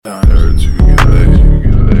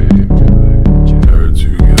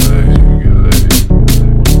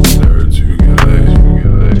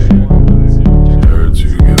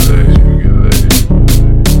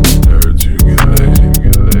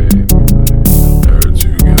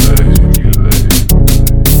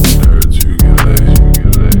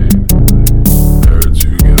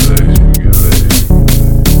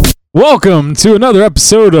Welcome to another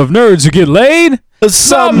episode of Nerds Who Get Laid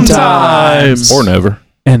Sometimes. Or never.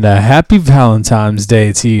 And a happy Valentine's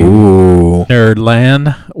Day to you, Ooh.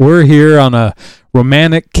 Nerdland. We're here on a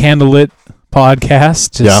romantic candlelit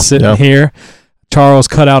podcast, just sitting here. Charles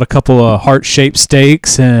cut out a couple of heart-shaped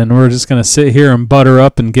steaks, and we're just going to sit here and butter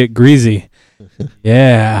up and get greasy.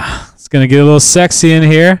 Yeah. It's going to get a little sexy in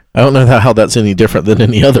here. I don't know how that's any different than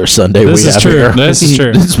any other Sunday This we is have true. here. This is true.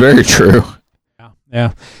 It's very true.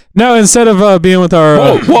 Yeah. No, instead of being with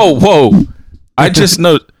our... Whoa. I just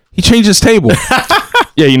know he changed his table.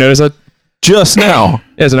 Yeah, you notice that? Just now.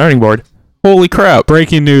 As an ironing board. Holy crap.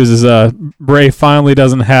 Breaking news is Ray finally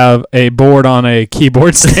doesn't have a board on a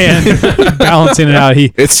keyboard stand balancing it out.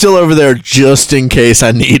 It's still over there just in case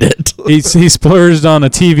I need it. He splurged on a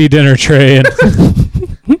TV dinner tray and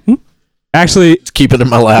actually Keep it in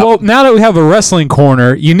my lap. well, now that we have a wrestling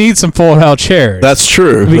corner, you need some fold out chairs. That's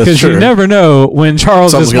true. because That's true. you never know when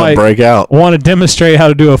Charles Something's just gonna might break out. want to demonstrate how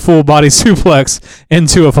to do a full body suplex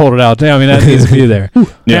into a folded out. I mean, that needs to be there.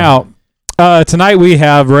 Yeah. Now, tonight we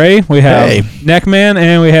have Ray, we have Hey. Neckman,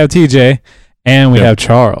 and we have TJ, and we have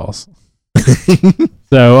Charles.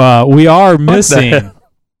 So we are missing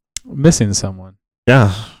someone.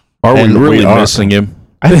 Yeah. Are we And really we are. missing him?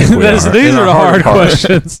 I think we These are. are In the our hard heart.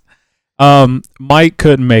 questions. Mike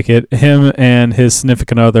couldn't make it. Him and his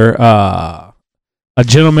significant other, a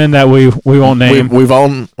gentleman that we won't name. We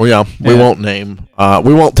won't name.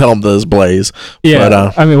 We won't tell him this Blaze. Yeah,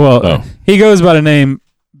 But, I mean, he goes by the name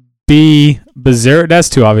B. Berserk. That's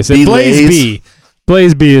too obvious. B. Blaze Lays. B.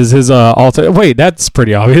 Blaze B is his alter. Wait, that's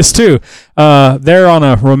pretty obvious too. They're on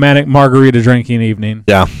a romantic margarita drinking evening.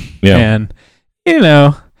 Yeah. And he's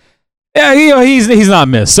not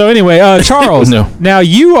missed. So anyway, Charles. No. Now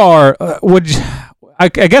you are I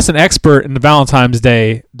guess an expert in the Valentine's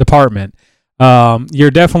Day department.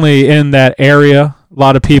 You're definitely in that area. A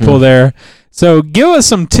lot of people there. So give us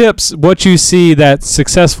some tips. What you see that's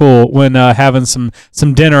successful when having some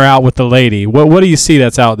dinner out with the lady. What do you see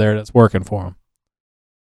that's out there that's working for them?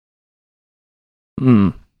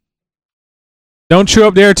 Don't chew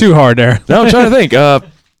up there too hard there. No, I'm trying to think.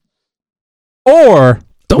 Or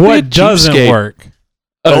Don't be a what doesn't cheapskate. work?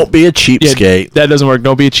 Don't be a cheapskate. That doesn't work.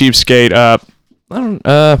 Don't be a cheapskate.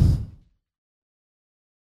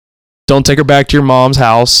 Don't take her back to your mom's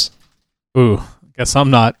house. Ooh, guess I'm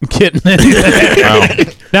not getting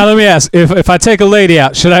anything. Now let me ask: if I take a lady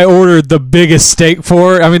out, should I order the biggest steak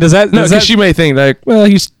for her? I mean, does that? No, because she may think like, well,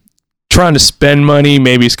 he's trying to spend money.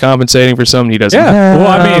 Maybe he's compensating for something he doesn't. Yeah. Well,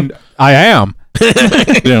 I mean, I am.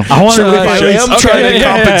 Yeah. I want her to I get am trying to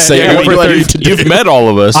compensate. Yeah, What do I need to do? You've met all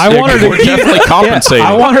of us. I want her to We're get- definitely compensating.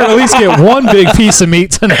 I want her to at least get one big piece of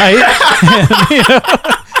meat tonight,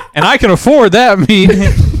 and I can afford that meat.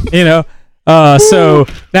 So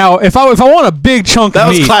now if I want a big chunk That of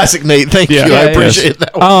was meat, classic, Nate. Thank you. I Yeah, appreciate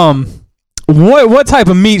that one. what type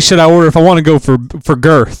of meat should I order if I want to go for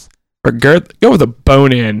girth? For girth, go with a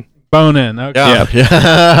bone in. Bone in. Okay.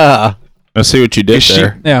 Yeah. I see what you did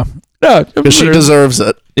there. Yeah. No, Because she deserves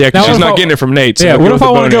it. Yeah, Now, because she's what if not I- getting it from Nate. So Yeah. What go if with I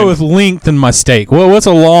the want to go bone-in. with length in my steak? What's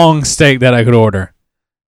a long steak that I could order?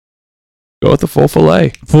 Go with the full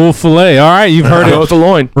fillet. Full fillet. All right, you've heard Go it with the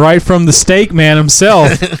loin. right from the steak man himself.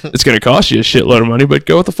 It's going to cost you a shitload of money, but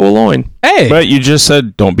go with the full loin. Hey. But you just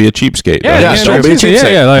said don't be a cheapskate. Yeah, Yeah, don't be a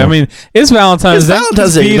cheapskate. Yeah. Like, I mean, it's Valentine's It's Day.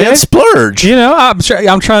 Valentine's It's Day, B-Day. man. Splurge.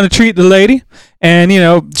 I'm trying to treat the lady, and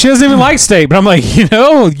she doesn't even like steak, but I'm like,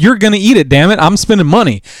 you're gonna eat it. Damn it, I'm spending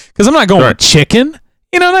money because I'm not going with chicken.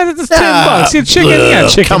 That's $10. You chicken,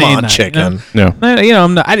 chicken. Come ain't on, that, chicken. No.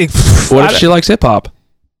 I'm not. What if she likes hip hop?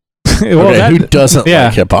 Who doesn't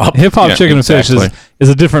like hip hop? Hip hop Yeah, chicken and fish exactly. is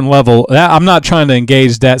a different level. I'm not trying to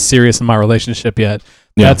engage that serious in my relationship yet.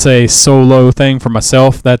 Yeah. That's a solo thing for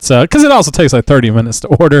myself. That's because it also takes like 30 minutes to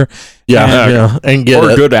order. Yeah, and get Or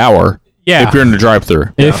a it. good hour. Yeah. If you're in the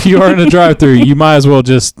drive-through. If you are in a drive-through, you might as well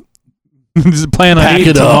just plan on Pack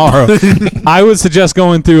eating it up. tomorrow. I would suggest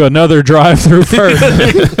going through another drive-through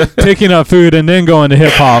first, picking up food, and then going to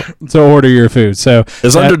hip hop to order your food. So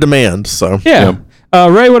It's under demand, so yeah.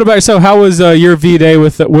 Ray, what about yourself? How was your V-Day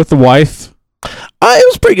with the wife? it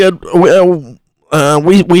was pretty good.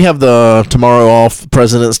 We have the tomorrow off,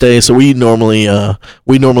 President's Day, so we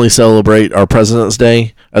normally celebrate our President's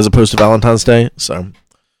Day as opposed to Valentine's Day. So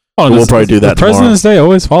we'll probably do that tomorrow. President's Day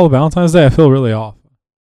always follow Valentine's Day. I feel really off.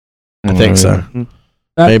 I think so.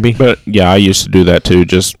 Maybe. But yeah, I used to do that too.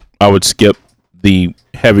 Just I would skip the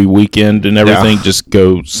heavy weekend and everything. Just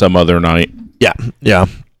go some other night. Yeah.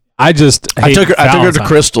 I just hate I took her to Valentine's.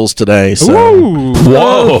 Crystals today. So, Ooh.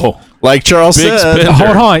 Whoa. like Charles Big said, spender.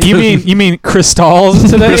 Hold on. You mean Crystals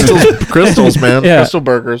today? Crystals, man, Yeah. Crystal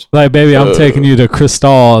burgers. Like, baby, I'm taking you to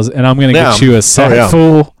Crystals, and I'm gonna get Yeah. you a sack yeah.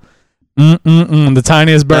 full, the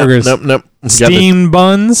tiniest burgers, Nope. steamed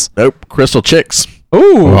buns. Nope. Crystal chicks.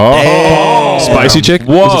 Ooh, Oh. Spicy chick?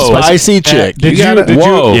 Whoa. Spicy chick. Did got you- it? did you-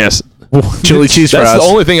 Whoa. Yes. Chili cheese That's fries. the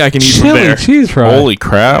only thing I can eat from chili there. cheese fries. Holy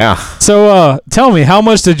crap. Yeah. So, tell me, how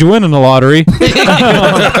much did you win in the lottery?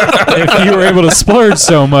 If you were able to splurge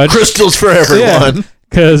so much, Crystals for everyone.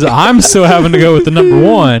 because I'm still having to go with the number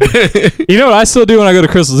one. You know what I still do when I go to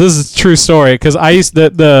Crystals? This is a true story because I used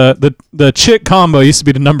the chick combo used to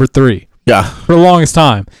be the number 3 Yeah. for the longest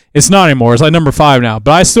time. It's not anymore. It's like number 5 now.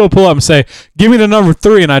 But I still pull up and say, "Give me the number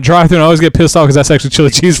 3," and I drive through and I always get pissed off because that's actually chili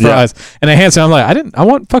cheese fries. And they hand it, I'm like, I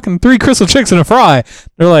want fucking 3 Crystal chicks and a fry.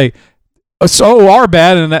 They're like, "So our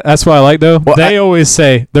bad," and that's what I like though. Well, they always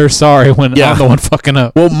say they're sorry when Yeah. I'm the one fucking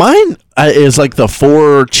up. Well, mine is like the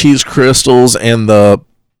 4 cheese crystals and the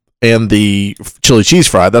chili cheese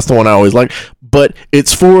fry. That's the one I always like. But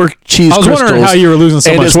it's 4 cheese I was crystals. wondering how you were losing so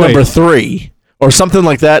and much it's weight. number 3 or something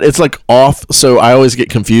like that. It's like off, so I always get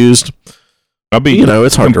confused. I'll be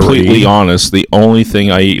It's hard to completely read. honest. The only thing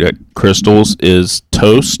I eat at Crystals is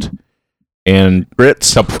toast and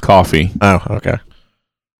Grits. cup of coffee. Oh, okay.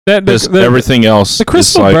 Everything else The is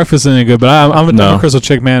Crystal like, breakfast isn't good, but I'm a No. Crystal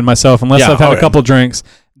chick man myself. Unless Yeah, I've had oh, a couple drinks,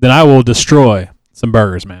 then I will destroy some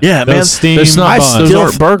burgers, man. Yeah, Those man. steamed There's not buns. those still-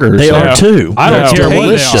 aren't burgers. They Yeah. are too. I don't Yeah. care what they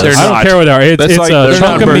Delicious. are. They're I don't not. care what they are. That's It's like- a they're chunk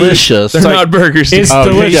not of meat. delicious. They're not burgers. It's Oh,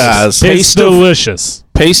 delicious. guys. It's Taste of- delicious.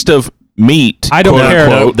 Paste of meat. I don't quote care.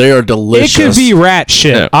 unquote. No, they are It delicious. could be rat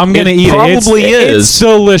shit. Yeah. I'm gonna It eat probably it. is. It's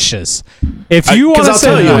delicious. If you want Because to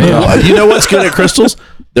I'll say tell you, no, you know what's good at Crystals?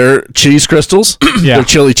 They're cheese crystals. Yeah. They're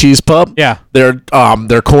chili cheese pup. yeah. They're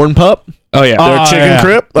corn pup. Oh, yeah. They're Oh, chicken yeah.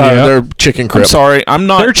 crip. Yeah. They're chicken I'm crip. sorry. I'm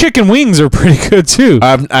not. Their chicken wings are pretty good too.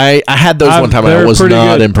 I had those one time. I they're was pretty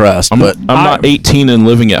not good. impressed. I'm but not 18 and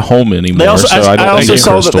living at home anymore. they also, so I don't also eat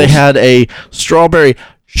saw that they Crystals. had a strawberry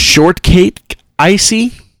shortcake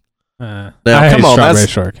icy. Now, Now, come on, strawberry that's-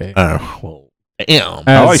 shortcake. Oh, well, damn.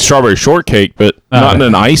 I like strawberry shortcake, but not in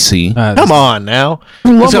an icy. Come on now. For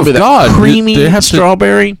the It's gonna be that God, creamy they have to-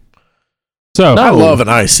 strawberry. So I love an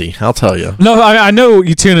icy. I'll tell you. no, I know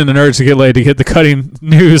you tune in to Nerds to Get Laid to get the cutting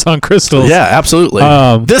news on Crystals. Yeah, absolutely.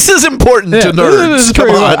 this is important Yeah, to nerds. this is Come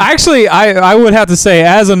pretty- on. Actually, I would have to say,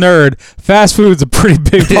 as a nerd, fast food's a pretty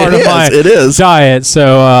big part of my It is. diet.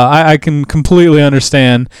 So I can completely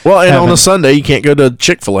understand. Well, and on having- a Sunday, you can't go to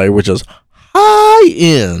Chick-fil-A, which is high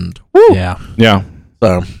end. Woo. Yeah. Yeah.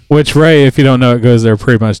 So Which Ray, if you don't know, it goes there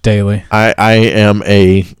pretty much daily. I am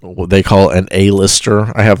what they call an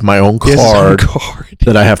A-lister. I have my own card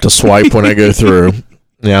that I have to swipe when I go through.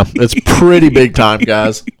 Yeah, it's pretty big time,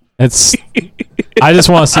 guys. It's. I just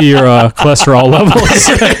want to see your cholesterol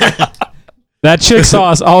levels. That chick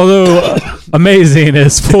sauce, although amazing,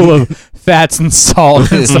 is full of fats and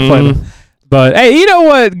salt and stuff like that. But hey, you know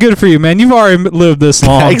what? Good for you, man. You've already lived this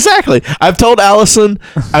long. Exactly. I've told Allison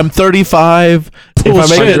I'm 35. If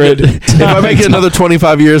I make it another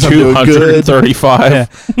 25 years, I'm doing good. 235.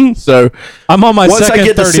 Yeah. So I'm on my once second I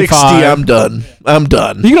get to 35. 60, I'm done. I'm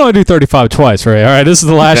done. You can only do 35 twice, Ray. All right, this is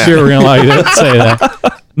the last year we're going to allow you to say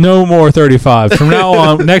that. No more 35. From now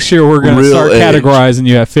on, next year we're going to Real start age. categorizing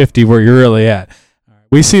you at 50 where you're really at. All right.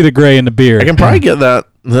 We see the gray in the beard. I can probably get that.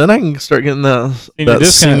 Then I can start getting that Senior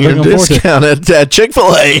discount. senior Looking forward to it. discount at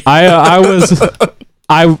Chick-fil-A. I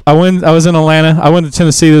was in Atlanta. I went to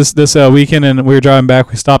Tennessee this weekend, and we were driving back.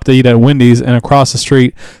 We stopped to eat at Wendy's, and across the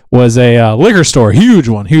street was a liquor store, huge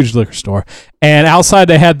liquor store. And outside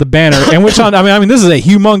they had the banner, and which on I mean this is a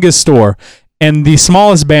humongous store, and the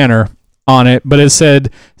smallest banner on it, but it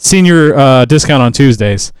said senior discount on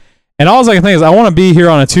Tuesdays. And all I can think is I want to be here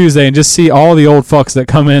on a Tuesday and just see all the old fucks that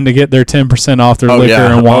come in to get their 10% off their liquor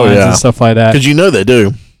and wines and stuff like that. Because you know they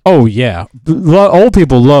do. Oh yeah, old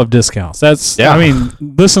people love discounts. That's I mean,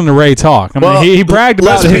 listen to Ray talk. I mean, he bragged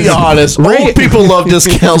about. Let's be honest. Old people love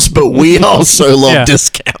discounts, but we also love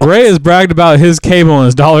discounts. Ray has bragged about his cable and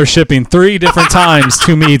his dollar shipping 3 different times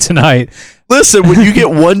to me tonight. Listen, when you get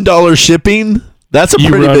 $1 shipping, that's a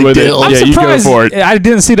pretty run big with it. deal. I'm Yeah, you go surprised for it. I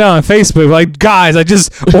didn't see that on Facebook. Like, guys, I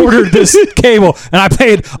just ordered this cable and I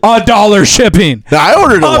paid $1 shipping. Now, I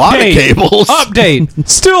ordered a lot of Update. cables. Update.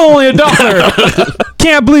 Still only $1.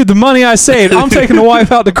 Can't believe the money I saved. I'm taking the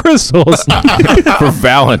wife out to Crystals. For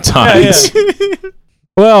Valentine's.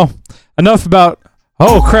 Well, enough about.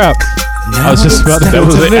 Oh crap! I was just about to. That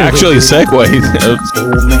was actually a segue. Old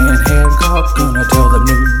man Hancock gonna tell the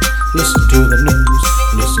news. Listen to the news.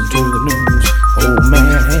 Listen to the news. Old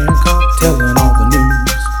man Hancock telling all the news.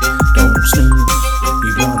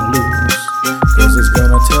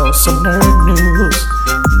 some nerd news.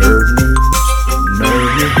 Nerd news.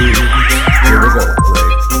 Nerd news. Here we go,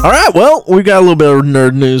 Ray. All right, well, we got a little bit of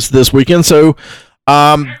nerd news this weekend. So,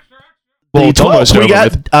 Well, the it's almost 12th, we over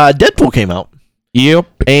got with. Deadpool came out, Yep.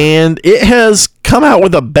 and it has come out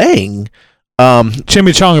with a bang.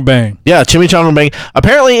 Chimichanga bang. Yeah, Chimichanga Bang.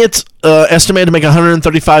 Apparently, it's estimated to make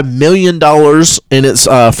 $135 million in its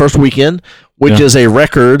first weekend, which Yeah. is a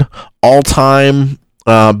record all-time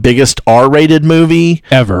biggest R-rated movie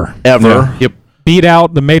Ever. ever. Yep. Beat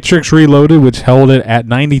out The Matrix Reloaded, which held it at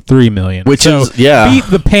 93 million. Which So, is, yeah. beat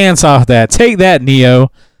the pants off that. Take that,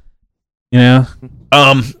 Neo. You know?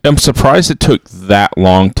 I'm surprised it took that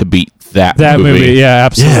long to beat that Movie. Yeah,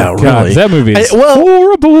 absolutely. Yeah, God, really. that movie is Well,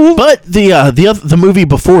 horrible. But the movie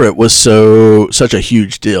before it was such a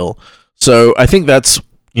huge deal. So I think that's,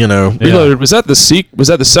 Yeah. Reloaded. Was that the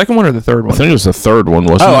second one or the third I one? think it was the third one,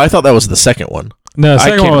 wasn't Oh, it? I thought that was the second one. No, the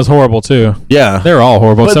second one can't- was horrible, too. Yeah. They were all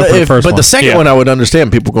horrible, But except for the first one. the second Yeah. one I would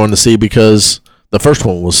understand people going to see because the first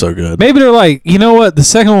one was so good. Maybe they're like, you know what? The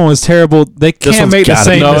second one was terrible. They can't one's make the gotta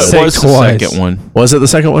same be no, it mistake was twice. the second one. Was it the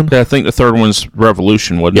second one? Yeah, I think the third one's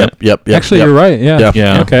Revolution, wasn't Yep, it? yep. Actually, yep. you're right. Yeah. Yeah.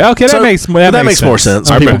 Yeah. Okay. So, That makes more sense.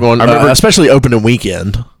 I People remember- going, I remember- especially opening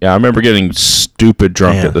weekend. Yeah, I remember getting stupid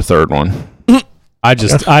drunk Man. at the third one.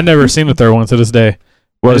 I never seen the third one to this day.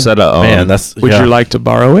 What is that? Man, that's Would yeah. you like to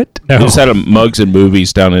borrow it? No. We just had a Mugs and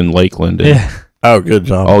Movies down in Lakeland. And, Yeah. Oh, good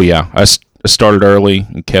job. Oh yeah, I started early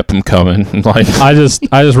and kept them coming. Like I just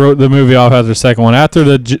wrote the movie off after the second one. After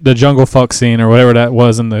the jungle fuck scene or whatever that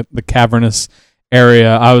was in the cavernous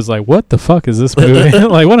area, I was like, what the fuck is this movie?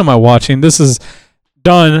 Like, what am I watching? This is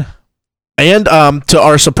done. And to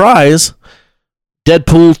our surprise,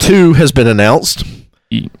 Deadpool 2 has been announced.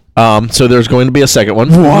 So there's going to be a second one.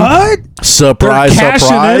 What? Surprise, They're cashing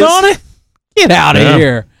surprise. in on it? Get out of Yeah.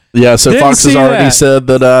 here. Yeah, so Didn't Fox has see already that. said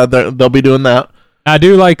that they'll be doing that. I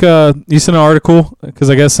do like you sent an article because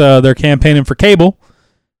I guess they're campaigning for cable.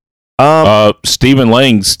 Stephen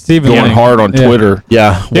Lang's Stephen going Lang. hard on Yeah. Twitter.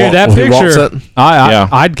 Yeah. Dude, that he wants picture- it. Yeah.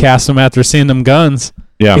 I'd cast him after seeing them guns.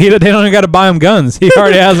 Yeah, They don't even got to buy him guns. He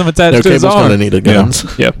already has them attached No, to his Cable's going to arm. need a guns.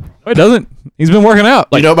 Yep. Oh, he doesn't. He's been working out.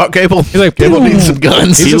 You know about Cable? He's like, Cable "Boom." needs some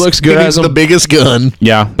guns. He looks good He as needs the them. biggest gun.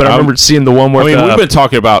 yeah. But I remember seeing the one I with mean, we've been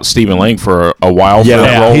talking about Stephen Lang for a while. Yeah, for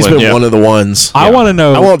that role, he's and- been one of the ones. I want to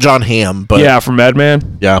know. I want John Hamm, but yeah, from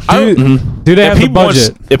Madman. yeah. do they have the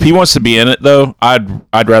budget? If he wants to be in it, though, I'd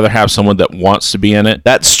rather have someone that wants to be in it.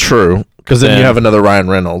 That's true. Because then you Then- have another Ryan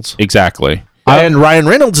Reynolds. Exactly. And Ryan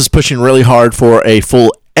Reynolds is pushing really hard for a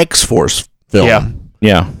full X-Force film. Yeah.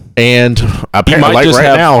 Yeah. And apparently, might like just right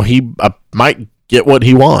have- now, he might get what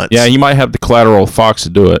he wants. Yeah, you might have the collateral Fox to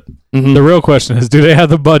do it. The real question is, do they have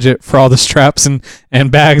the budget for all the straps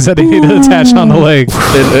and bags that they need to attach on the leg?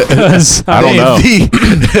 'Cause, I don't mean,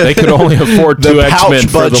 know. They could only afford two the X-Men pouch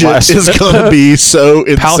for the budget last. is going to be so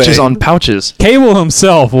insane. Pouches on pouches. Cable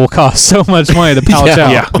himself will cost so much money to pouch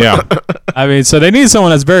out. Yeah. Yeah. I mean, so they need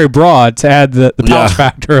someone that's very broad to add the pouch Yeah.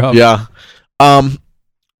 factor up. Yeah.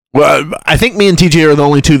 Well, I think me and TJ are the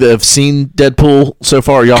only two that have seen Deadpool so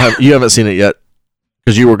far. You haven't seen it yet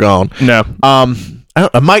because you were gone. No.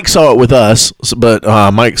 Mike saw it with us, but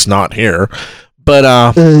Mike's not here. But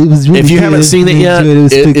if you haven't seen it yet,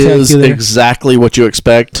 it is exactly what you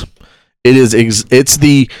expect. It is. It's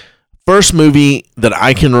the first movie that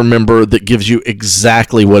I can remember that gives you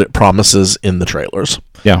exactly what it promises in the trailers.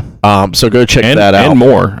 Yeah. So go check And, that out. and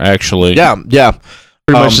more, actually. Yeah.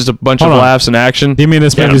 Pretty much just a bunch of hold on. laughs and action. Do you mean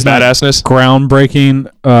this Yeah, movie's not badassness?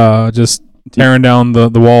 groundbreaking? Just tearing down the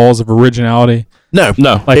walls of originality. No.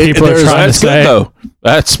 No. Like people are there's- trying to That's say. good, though.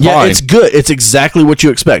 That's fine. Yeah, it's good. It's exactly what you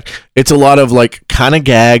expect. It's a lot of like kind of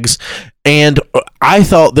gags. And I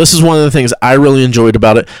thought this is one of the things I really enjoyed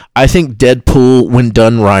about it. I think Deadpool, when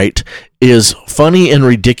done right, is funny and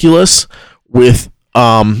ridiculous with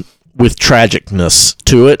tragicness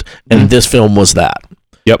to it. And this film was that.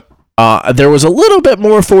 Yep. There was a little bit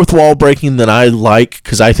more fourth wall breaking than I like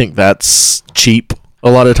because I think that's cheap a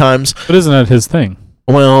lot of times. But isn't that his thing?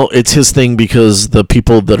 Well, it's his thing because the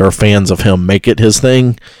people that are fans of him make it his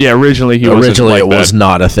thing. Yeah, originally he wasn't Originally, like it was that.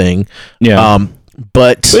 not a thing. Yeah.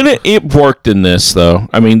 But But it worked in this, though.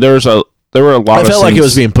 I mean, there were a lot I of felt like it scenes-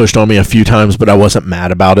 was being pushed on me a few times, but I wasn't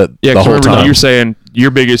mad about it Yeah, the 'cause whole remember time. you're saying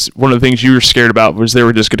one of the things you were scared about was they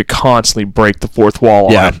were just going to constantly break the fourth wall.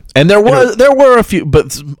 on Yeah, it. and there were a few,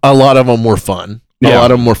 but a lot of them were fun. A Yeah.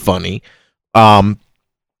 lot of them were funny.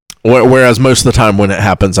 Whereas most of the time when it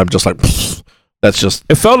happens, I'm just like, "Pfft, that's just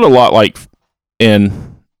It felt a lot like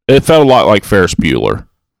Ferris Bueller.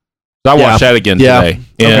 I Yeah. watched that again Yeah. today,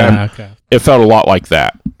 and Okay. it felt a lot like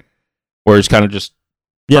that, where he's kind of just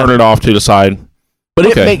Yeah. turn it off to the side. But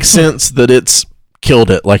Okay. it makes sense that it's killed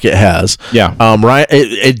it like it has. Yeah. Ryan,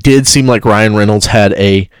 it did seem like Ryan Reynolds had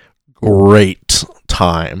a great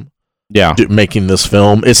time Yeah. making this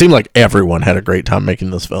film. It seemed like everyone had a great time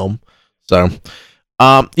making this film. So,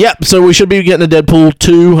 so we should be getting a Deadpool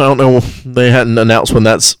 2. I don't know. They hadn't announced when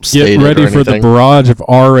that's stated. Get ready or for the anything. barrage of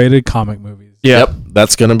R-rated comic movies. Yep,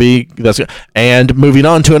 that's gonna be And moving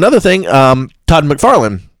on to another thing, Todd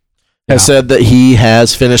McFarlane has said that he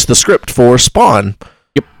has finished the script for Spawn.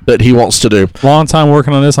 Yep, that he wants to do. Long time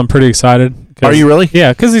working on this. I'm pretty excited. Are you really?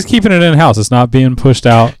 Yeah, because he's keeping it in house. It's not being pushed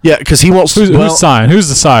out. Yeah, because he wants. Who's signed? Who's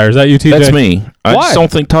the sire? Is that you, TJ? That's me. I Why? just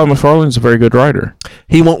don't think Todd McFarlane's a very good writer.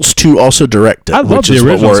 He wants to also direct it, I love which the is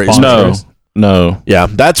what original worries Spawn. me. No. series. No. Yeah,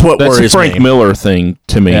 that's what That's a worries Frank me. Miller thing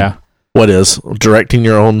to me. Yeah. What is directing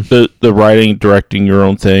your own? The writing, directing your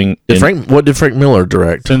own thing. What did Frank Miller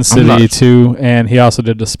direct? Sin I'm City not- 2, and he also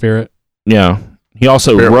did The Spirit. Yeah. He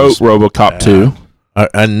also Spirit wrote was RoboCop 2.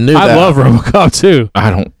 I knew that. I love RoboCop 2. I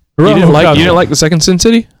don't. You didn't RoboCop- like the second Sin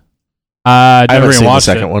City? I I never haven't even seen the watched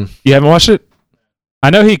second it. one. You haven't watched it? I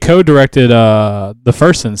know he co-directed the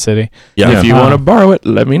first Sin City. Yeah. If you want to borrow it,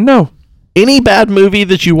 let me know. Any bad movie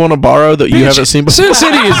that you want to borrow that you haven't seen before? Sin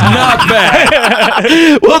City is not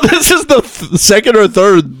bad. Well, this is the second or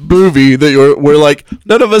third movie that we're like,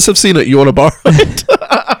 none of us have seen it. You want to borrow it?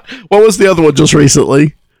 What was the other one just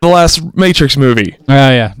recently? The last Matrix movie.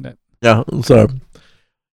 Yeah. Yeah. So,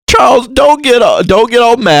 Charles, don't get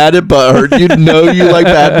all mad and butthurt. You know you like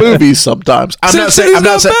bad movies sometimes. I'm Sin not saying City's I'm not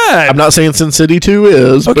not saying bad. I'm not saying Sin City 2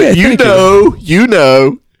 is, Okay, but you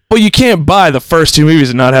know. Well, you can't buy the first two movies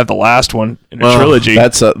and not have the last one in a trilogy.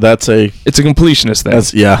 That's a It's a completionist thing.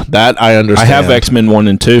 that I I understand. have X-Men 1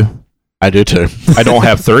 and 2. I do too. I don't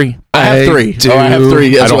have 3. I have three. do. Oh, I have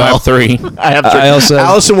three as I don't well. have 3. I have three. I also have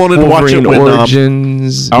Allison wanted to watch it Wolverine when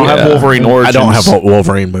Origins. I don't have Wolverine Origins. I don't have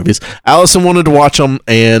Wolverine movies. Allison wanted to watch them,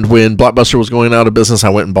 and when Blockbuster was going out of business, I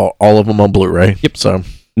went and bought all of them on Blu-ray. Yep. So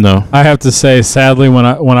No. I have to say, sadly, when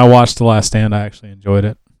I watched The Last Stand, I actually enjoyed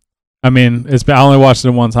it. I mean, I only watched it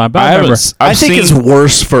one time, but I remember. I think it's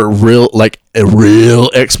worse for real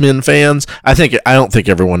X-Men fans. I don't think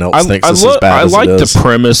everyone else thinks this is bad. I as like it the is.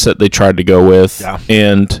 premise that they tried to go with. Yeah.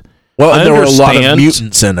 And Well, I there were a lot of understand-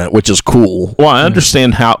 mutants in it, which is cool. well, I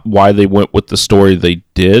understand why they went with the story they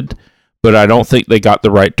did, but I don't think they got the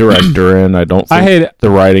right director, and I don't I think hate the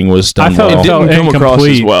writing was done I felt well. it didn't come across as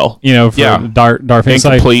incomplete, well. You know, for Yeah. Darth Vader.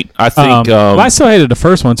 Incomplete. I think. But I still hated the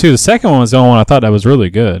first one too. The second one was the only one I thought that was really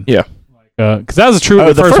good. Yeah. Because that was true.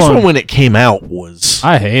 Oh, the first one when it came out was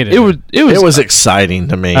I hated It was it was exciting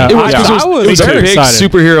to me. It was, I- 'cause I was it was a very big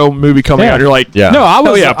excited. superhero movie coming Yeah. out. You're like, yeah. No, I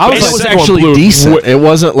was. yeah, I was, It the was second one actually blew decent. It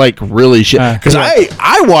wasn't like really shit. Because yeah.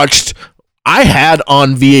 I watched, I had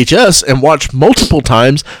on VHS and watched multiple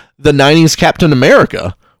times the '90s Captain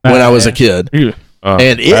America when I was a kid.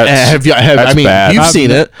 And it that's I mean, bad. you've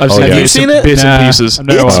seen it. I've Oh, seen yeah. Have you bits seen and- it? Bits and Nah, pieces. I've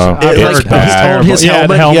never watched it. I've It, heard like, bad. his Yeah,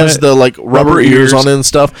 helmet, the he has the like rubber ears on it and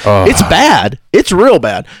stuff. It's bad. It's real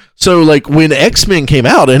bad. So like when X-Men came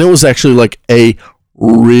out and it was actually like a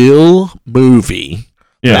real movie.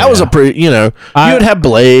 Yeah. That was a pretty, you would have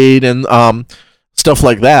Blade and stuff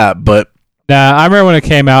like that, but Nah, I remember when it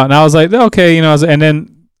came out, and I was like, okay, and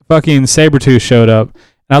then fucking Sabretooth showed up, and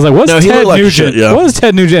I was like, what's No, he Ted looked like Nugent? shit, yeah. What was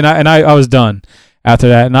Ted Nugent? And I was done after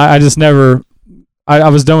that, and I just never. I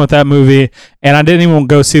was done with that movie, and I didn't even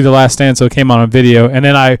go see The Last Stand, so it came on video. And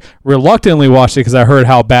then I reluctantly watched it because I heard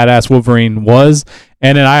how badass Wolverine was.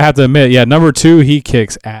 And then I have to admit, number 2, he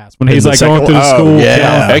kicks ass when he's the like second going through the one? Oh, school.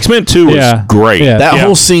 yeah. X-Men 2 was Yeah. great. Yeah. that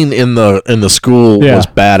whole scene in the school Yeah. was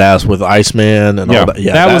badass with Iceman and all that.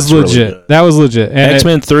 Yeah, that was that's really legit. good. That was legit. And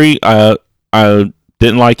X-Men 3, I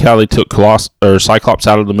didn't like how they took Cyclops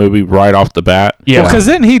out of the movie right off the bat. Yeah. because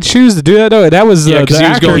didn't he choose to do that though? That was Yeah, 'cause the he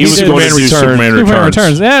was actor. going- He was did going to do Superman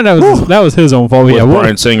Returns. Yeah, that was his own fault. With Yeah,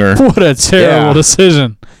 Bryan Singer. what a terrible Yeah.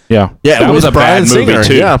 decision. Yeah. Yeah, That with was a Bryan bad movie, Singer,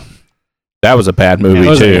 too. Yeah. That was a bad It movie,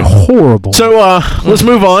 was too. horrible. So let's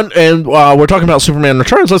move on, and we're talking about Superman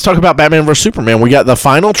Returns. Let's talk about Batman vs Superman. We got the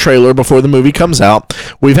final trailer before the movie comes out.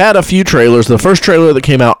 We've had a few trailers. The first trailer that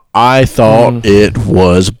came out, I thought it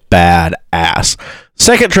was badass.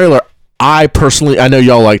 Second trailer, I know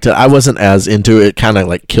y'all liked it. I wasn't as into it. Kind of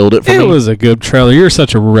like killed it for it me. was a good trailer. You're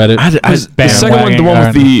such a Reddit. The second one, the one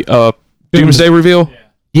with the Doomsday reveal.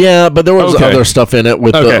 Yeah, but there was Okay. other stuff in it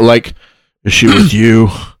with Okay. the like, is she with you?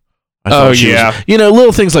 I thought Oh, she was- yeah.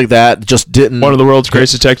 little things like that just didn't. One of the world's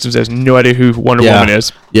greatest detectives has no idea who Wonder Yeah. Woman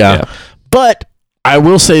is. yeah. But I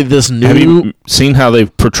will say this Have new. you seen how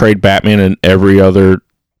they've portrayed Batman in every other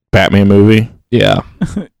Batman movie? Yeah.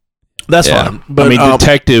 That's Yeah. fine. But I mean,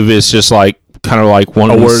 detective is just like kind of like one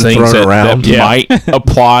A of word those things thrown that around. might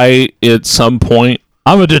apply at some point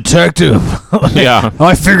I'm a detective. Yeah.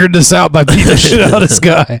 I figured this out by beating the shit out of this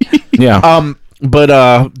guy. Yeah.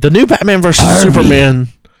 But the new Batman versus Superman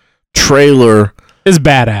trailer, It's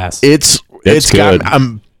badass. it's got. good.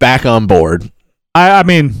 I'm back on board. I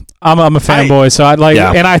mean, I'm a fanboy, so I like,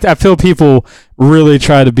 Yeah. and I feel people really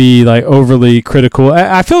try to be like overly critical.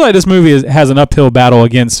 I feel like this movie has an uphill battle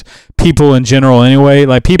against people in general. Anyway,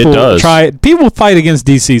 like people does. fight against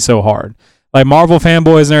DC so hard, like Marvel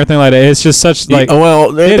fanboys and everything like that. It's just such like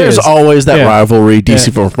There's is. always that Yeah. rivalry, DC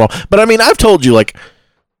Yeah. for Marvel. But I mean, I've told you, like,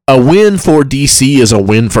 a win for DC is a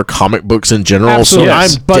win for comic books in general. Absolutely. So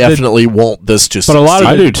Yes. I But definitely want this to But a lot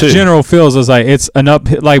I of the do too. general feels is like it's an up,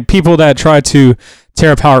 like people that try to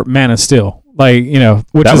tear apart Man of Steel, like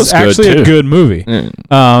which That is was good, actually too. a good movie.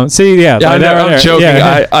 See, Yeah, like that right I'm there. joking.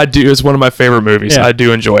 Yeah. I do. It's one of my favorite movies. Yeah. I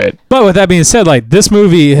do enjoy it. But with that being said, like this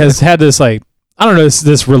movie has had this like I don't know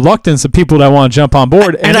this reluctance of people that want to jump on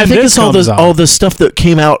board, And I then think this it's all comes this on. all the stuff that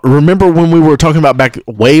came out. Remember when we were talking about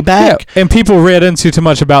way Yeah, back? and people read into too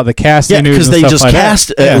much about the casting Yeah, news because and they stuff just like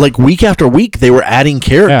cast that. Yeah. like week after week. They were adding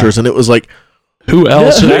characters, and it was like, Who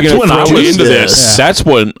else are they That's going when to I throw was into this? Yeah. That's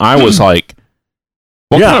when I was like,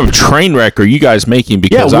 what Yeah. kind of train wreck are you guys making?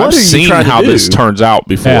 Because what I've are you seen trying to how do? this turns out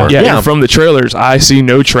before. Yeah, Yeah. and from the trailers, I see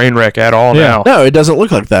no train wreck at all Yeah. now. no, it doesn't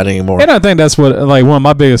look like that anymore. And I think that's what like one of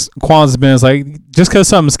my biggest qualms has been is like just because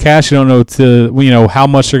something's cash, you don't know how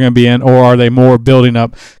much they're going to be in, or are they more building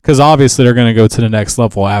up? Because obviously they're going to go to the next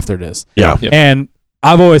level after this. Yeah. Yep. And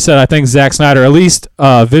I've always said I think Zack Snyder, at least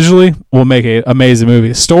visually, will make an amazing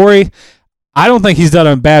movie. Story, I don't think he's done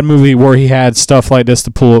a bad movie where he had stuff like this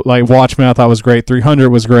to pull. Like Watchmen, I thought was great. 300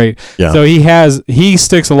 was great. Yeah. So he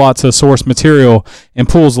sticks a lot to source material and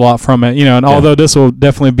pulls a lot from it. And although this will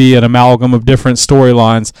definitely be an amalgam of different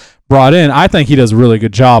storylines brought in, I think he does a really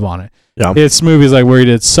good job on it. Yeah. It's movies like where he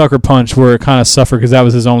did Sucker Punch, where it kind of suffered because that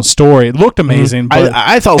was his own story. It looked amazing, but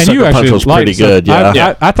I thought and Sucker you Punch actually was liked pretty Sucker- good.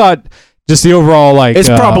 Yeah. I thought just the overall like It's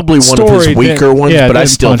probably one of his story weaker didn't- ones, yeah, but I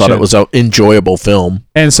didn't still punch thought it was an enjoyable film.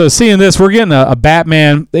 And so seeing this, we're getting a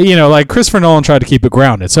Batman. Like Christopher Nolan tried to keep it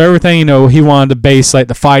grounded. So everything he wanted to base like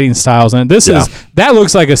the fighting styles, and this is that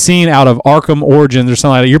looks like a scene out of Arkham Origins or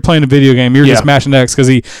something like that. You're playing a video game, you're just mashing X because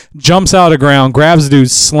he jumps out of the ground, grabs the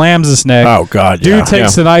dude, slams his neck. Oh God, Dude yeah.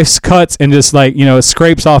 takes the nice cuts and just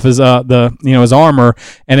scrapes off his his armor,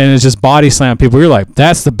 and then it's just body slam people. You're like,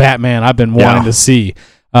 that's the Batman I've been wanting to see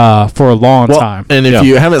for a long time. And if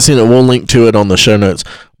you haven't seen it, we'll link to it on the show notes.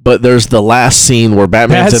 But there's the last scene where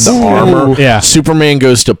Batman's in the armor. Yeah. Superman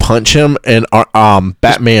goes to punch him, and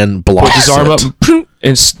Batman blocks Puts his arm it. up,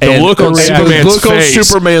 and the look on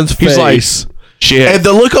Superman's face. He's like, shit. and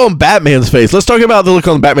the look on Batman's face. Let's talk about the look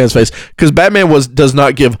on Batman's face, because Batman does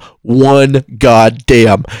not give one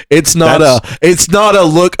goddamn. It's not a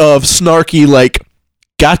look of snarky like,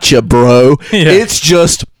 gotcha, bro. Yeah. It's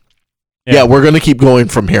just, yeah, we're gonna keep going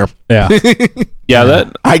from here. Yeah.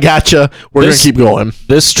 That I gotcha. We're gonna This- keep going.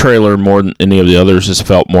 this trailer more than any of the others has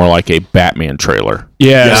felt more like a Batman trailer.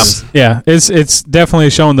 Yes. Yeah, it's definitely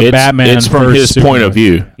showing the Batman. It's from versus his point Superman. of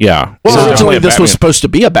view. Yeah. Well, It's originally definitely a this was Batman. supposed to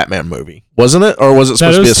be a Batman movie, wasn't it? Or was it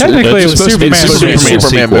No, supposed it to be was a technically it was It's supposed to be Superman. a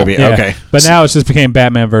Superman sequel. movie? Yeah. Okay. But now it's just became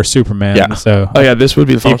Batman versus Superman. Yeah. So Oh yeah, this would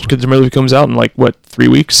be the final because the movie comes out in like what 3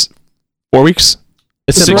 weeks, 4 weeks.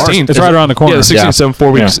 It's in March. 16th. it's right around the corner. Yeah, the 16th, 7,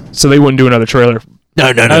 4 weeks. So they wouldn't do another trailer.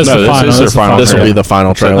 No, That's the this final. is their That's the final This will trailer. be the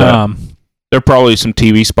final trailer. There are probably some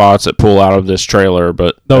TV spots that pull out of this trailer,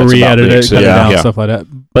 but they'll that's about re-edit the it, extent. cut it down, Yeah. stuff like that.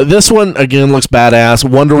 But this one again looks badass.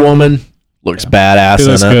 Wonder Woman looks badass. It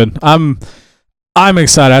looks in it. good. I'm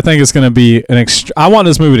excited. I think it's going to be I want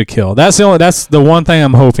this movie to kill. That's the one thing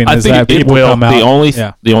I'm hoping I is think that it people will. come out.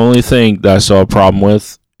 The only thing that I saw a problem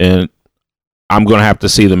with, and I'm going to have to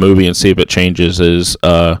see the movie and see if it changes, is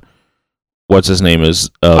what's his name is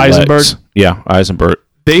Eisenberg? Lex. Yeah, Eisenberg.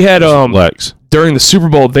 They had Lex. during the Super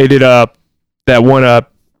Bowl they did that one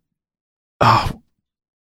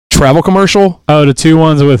travel commercial the two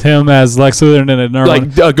ones with him as Lex Luthor and then another one.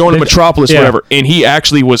 like going to They- Metropolis yeah. whatever, and he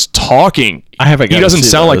actually was talking. I haven't. He doesn't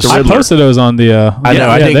sound like the I Riddler. posted those on the. I know,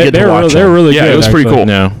 I didn't get to they're watch they're them. really Yeah, good. it was pretty actually. cool.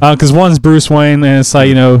 No. Because one's Bruce Wayne, and it's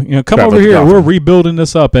like come Travel over to here. Gotham. We're rebuilding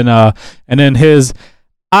this up, and then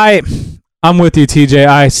I'm with you, TJ.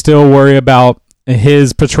 I still worry about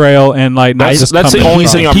his portrayal and like not just That's the coming only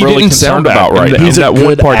from- thing I'm He really didn't sound concerned about bad. right And now. He's a that one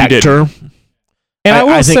good part he did. actor. And I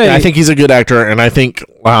will I say, think he's a good actor, and I think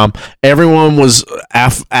everyone was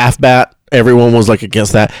AFBAT. Everyone was like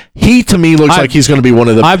against that. He to me looks like he's going to be one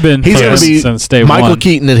of the. I've been he's for going him to be since day Michael one.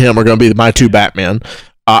 Keaton and him are going to be my two Batman.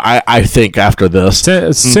 I think after this.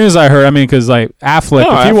 As soon as I heard, I mean, because like Affleck,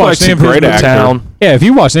 No, if you watch Affleck's any a of his great movies- actor. Town. yeah, if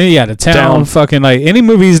you watch any, the town, fucking like any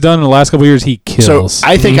movie he's done in the last couple of years, he So kills.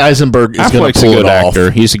 I think Eisenberg is going to Affleck's a pull good it off.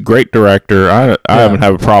 actor. He's a great director. I haven't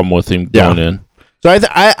have a problem with him Yeah. going in. So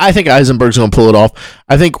I think Eisenberg's going to pull it off.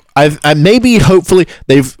 I think I maybe hopefully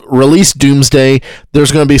they've released Doomsday.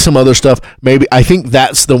 There's going to be some other stuff. Maybe I think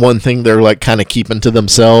that's the one thing they're like kind of keeping to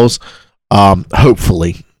themselves.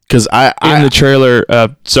 Hopefully, because In the trailer,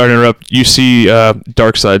 sorry to interrupt, you see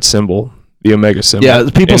Darkseid symbol, the Omega symbol. yeah,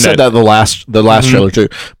 people in said that the last trailer too.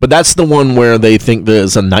 But that's the one where they think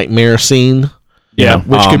there's a nightmare scene. Yeah,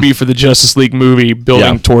 which could be for the Justice League movie,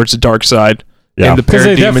 building towards the dark side. Yeah. And the 'Cause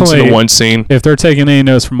they parademons in the definitely- one scene. if they're taking any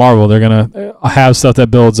notes from Marvel, they're gonna have stuff that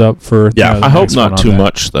builds up for. Yeah, the I hope next one not on too that.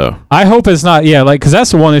 much though. I hope it's not. Yeah, like because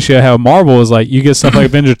that's the one issue I have with Marvel is like you get stuff like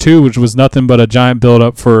Avenger 2, which was nothing but a giant build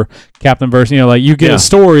up for Captain Verse. You know, like you get Yeah. a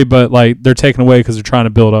story, but like they're taken away because they're trying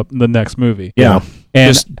to build up the next movie. Yeah.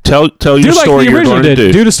 And Just tell do your like story the you're original going to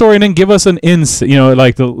did. do. Do the story and then give us an you know,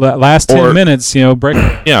 like the last 10 Or- minutes. You know, break.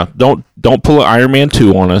 Yeah, don't pull an Iron Man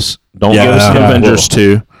 2 on us. Don't give us an Yeah. Avengers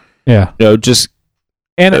 2. Yeah, You know, just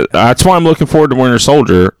and that's why I'm looking forward to Winter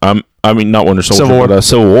Soldier. I mean, not Winter Soldier, Civil War. but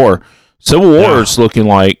Civil War. Civil War Yeah. is looking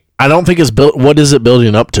like I don't think it's built. What is it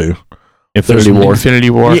building up to? Infinity War.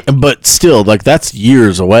 Infinity War. Yeah, but still, like that's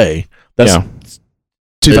years away. That's Yeah.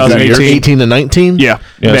 2018. 18 to 19. Yeah.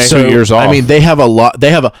 Yeah, May. it's 2 years off. I mean, they have a lot.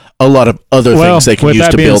 They have a lot of other well, things they can with use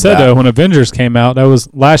that to being build said, that. though, when Avengers came out, that was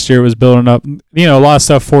last year. It was building up. You know, a lot of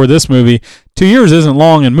stuff for this movie. 2 years isn't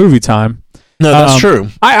long in movie time. No, that's Um, true.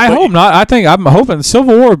 I But- hope not. I'm hoping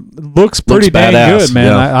Civil War looks pretty dang badass, good, man.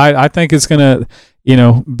 yeah. I think it's gonna, you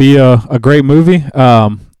know, be a great movie. yeah,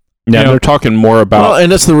 you know- they're talking more about Well,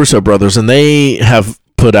 and it's the Russo brothers, and they have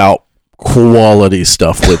put out quality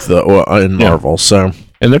stuff with the in Yeah. Marvel. So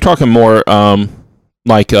and they're talking more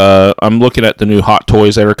like I'm looking at the new Hot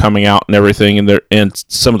Toys that are coming out and everything, and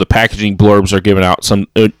some of the packaging blurbs are giving out. Some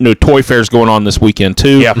new Toy Fair's going on this weekend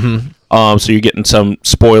too. Yeah. So you're getting some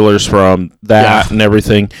spoilers from that and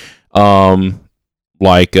everything.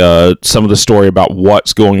 Like some of the story about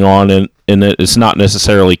what's going on, and it's not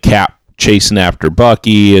necessarily Cap chasing after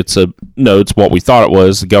Bucky. It's what we thought it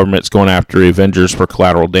was. The government's going after Avengers for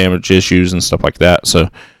collateral damage issues and stuff like that. So,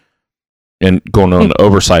 and going on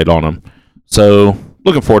oversight on them. So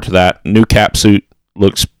looking forward to that. New Cap suit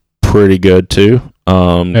looks pretty good too.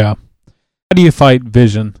 Yeah. How do you fight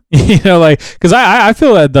Vision? You know, like because I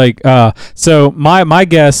feel that like so my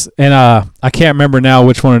guess, and I can't remember now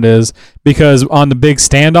which one it is, because on the big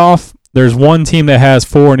standoff there's one team that has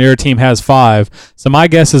 4 and the other team has 5. So my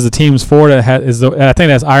guess is the team's 4 that I think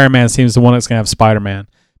that's Iron Man's team is the one that's gonna have Spider-Man,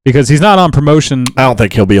 because he's not on promotion. I don't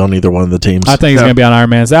think he'll be on either one of the teams. I think he's gonna be on Iron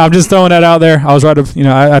Man's. I'm just throwing that out there. I was right. You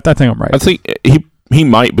know, I think I'm right. I think he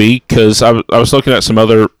might be, because I was looking at some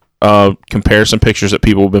other comparison pictures that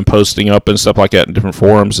people have been posting up and stuff like that in different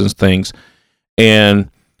forums and things, and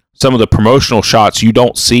some of the promotional shots you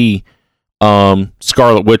don't see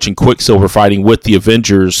Scarlet Witch and Quicksilver fighting with the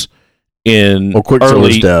Avengers in Well,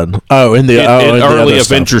 Quicksilver's dead. Oh, in the in the early other stuff.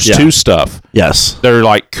 Avengers Yeah. 2 stuff. Yes. They're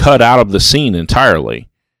like cut out of the scene entirely,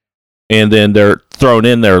 and then they're thrown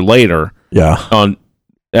in there later Yeah. on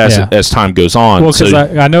as time goes on. Well, because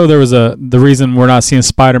So- I know there was the reason we're not seeing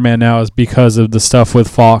Spider-Man now is because of the stuff with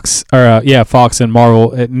Fox, or Fox and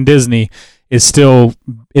Marvel and Disney is still,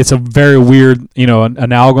 it's a very weird, you know, an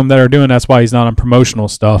amalgam that are doing. That's why he's not on promotional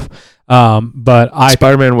stuff. But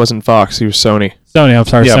Spider-Man wasn't Fox. He was Sony. Sony, I'm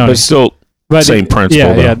sorry, yeah, Sony. but still But same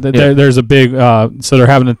principle. Yeah, though. There's a big, so they're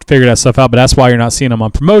having to figure that stuff out. But that's why you're not seeing him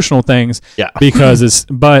on promotional things. Yeah. Because it's.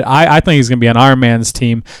 But I think he's gonna be on Iron Man's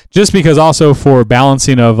team, just because also for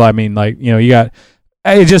balancing of, I mean, like, you know, you got.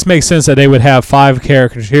 It just makes sense that they would have 5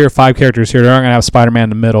 characters here, 5 characters here. They're not gonna have Spider-Man in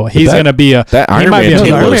the middle. He's gonna be a. that he Iron might be Man a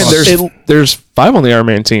team Iron looks- Man, there's 5 on the Iron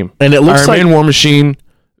Man team. And it looks Iron like Man, War Machine,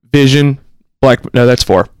 Vision, Black. No, that's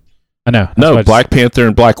 4. I know. That's no, what- Black Panther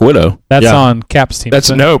and Black Widow. That's Yeah. on Cap's team. That's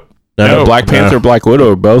So nope. No, Black Panther and Black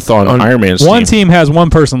Widow are both on Iron Man's one team. team has one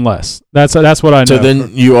person less. That's what I know. So then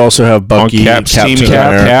you also have On Bucky, Cap's Captain team,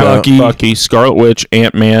 America. Bucky, Scarlet Witch,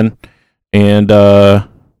 Ant-Man, and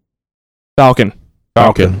Falcon.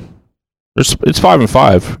 Falcon. It's 5 and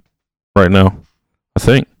 5 right now, I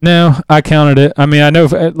think. No, I counted it. I mean, I know.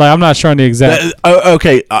 I'm not sure on the exact.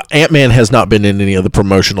 Okay, Ant-Man has not been in any of the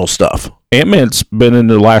promotional stuff. Ant-Man's been in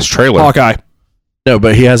the last trailer. Hawkeye. No,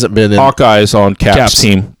 but he hasn't been in. Hawkeye's on Cap's Cap's.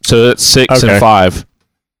 team, so that's 6 Okay. and 5.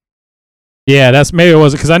 Yeah, that's maybe it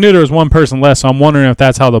was because I knew there was one person less. So I'm wondering if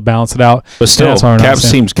that's how they'll balance it out. But still, That's hard to Cap's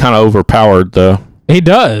understand. team's kind of overpowered, though. He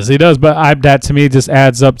does, but that to me just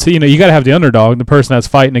adds up to, you got to have the underdog, the person that's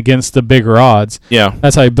fighting against the bigger odds. Yeah.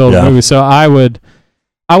 That's how you build a movie. So I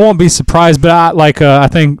won't be surprised, but I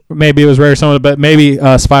think maybe it was rare someone, but maybe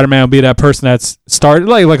Spider-Man will be that person that's started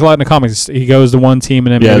like a lot in the comics. He goes to one team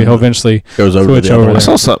and then maybe he'll eventually goes over switch to the other over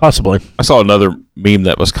one. there. Possibly. I saw another meme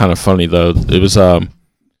that was kind of funny though. It was in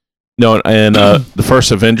the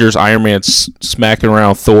first Avengers, Iron Man's smacking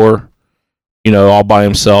around Thor, all by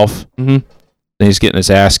himself. Mm-hmm. And he's getting his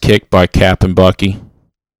ass kicked by Cap and Bucky.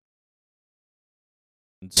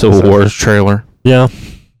 Civil War's trailer. Yeah.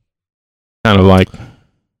 Kind of like.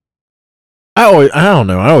 I don't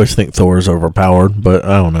know. I always think Thor is overpowered, but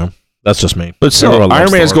I don't know. That's just me. But still, Everyone Iron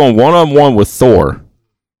loves Man's Thor. going one-on-one with Thor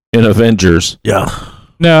in Avengers. Yeah.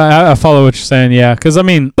 No, I follow what you're saying. Yeah, because I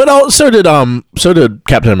mean, But so did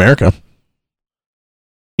Captain America.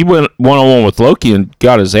 He went one-on-one with Loki and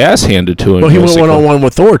got his ass handed to him. Well, he went basically. one-on-one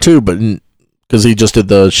with Thor too, but because he just did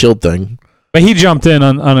the shield thing. but he jumped in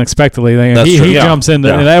unexpectedly. That's He true. Yeah. jumps in,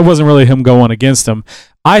 Yeah. and that wasn't really him going against him.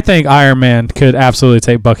 I think Iron Man could absolutely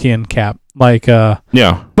take Bucky and Cap.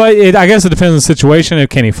 Yeah. But I guess it depends on the situation. If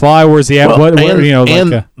can he fly? Where's he at? Well,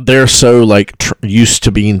 and they're so used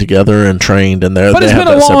to being together and trained, and but it's been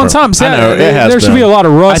a long time. I know, it has there should been. be a lot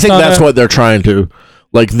of rust. I think on that's it. what they're trying to.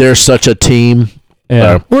 Like, they're such a team.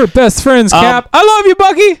 Yeah, So- we're best friends, Cap. I love you,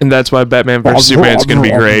 Bucky. And that's why Batman vs Superman is going to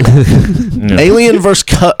be great. Yeah. Alien versus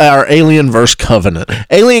Covenant.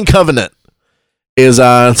 Alien Covenant is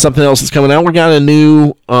something else that's coming out. We got a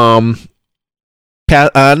new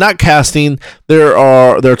not casting.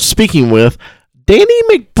 They're speaking with Danny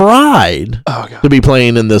McBride Oh god. to be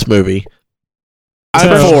playing in this movie. I'm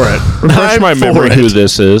So- for it. Refresh I'm my for memory it. who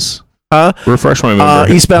this is. Huh? Refresh my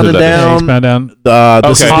memory. Eastbound who and that is. Down. Eastbound Down.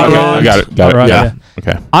 This is Okay, Hot the- Rod. I got it. Got Hot it. Rod, Yeah.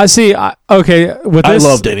 Okay. I see. Okay, with I this,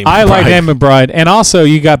 love Danny I like McBride. Danny McBride, and also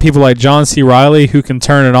you got people like John C. Reilly who can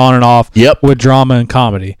turn it on and off Yep. with drama and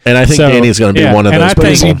comedy. And I think So, Danny's going to be yeah, one of and those I But think-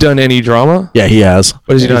 has he people. done any drama? Yeah, he has.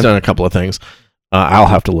 What has he He's done? done a couple of things. I'll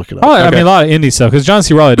have to look it up. Oh, I Okay. mean a lot of indie stuff because John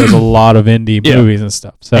C. Reilly does a lot of indie Yeah. movies and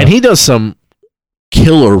stuff. So And he does some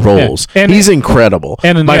killer roles. And- He's incredible.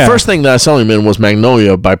 and My yeah. first thing that I saw him in was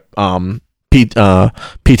Magnolia by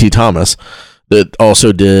P.T. Thomas, that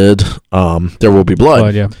also did There Will Be Blood.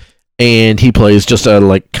 Blood, yeah. And he plays just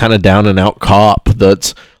a kind of down and out cop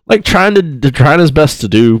that's trying his best to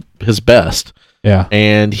do his best. Yeah.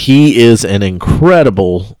 And he is an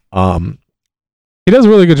incredible. He does a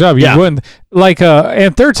really good job. You Yeah. wouldn't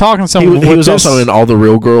if they're talking He, something. he was also in All the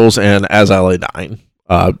Real Girls and As I Lay Dying.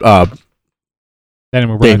 Danny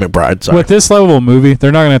McBride. Danny McBride. Sorry. With this level of movie,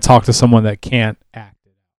 they're not going to talk to someone that can't act.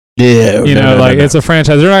 Yeah, It's a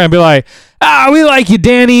franchise. They're not going to be like, we like you,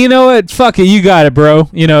 Danny. You know what? Fuck it. You got it, bro.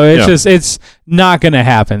 It's not going to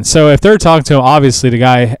happen. So if they're talking to him, obviously the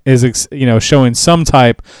guy is, showing some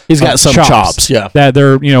type. He's got of some chops. Yeah. That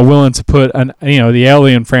they're, willing to put the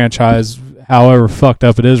Alien franchise, however fucked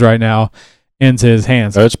up it is right now, into his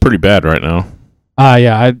hands. It's pretty bad right now.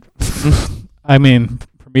 Yeah. I mean,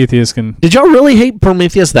 Prometheus can. Did y'all really hate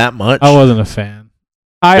Prometheus that much? I wasn't a fan.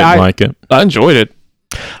 Didn't like it. I enjoyed it.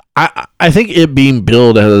 I think it being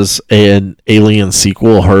billed as an Alien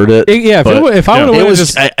sequel hurt it. If I would It have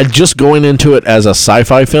was just going into it as a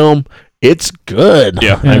sci-fi film. It's good.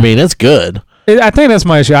 Yeah. I mean, it's good. I think that's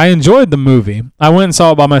my issue. I enjoyed the movie. I went and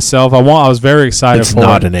saw it by myself. I was very excited It's for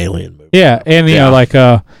not it. an Alien movie. Yeah, and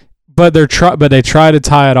but they try to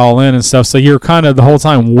tie it all in and stuff. So you're kind of the whole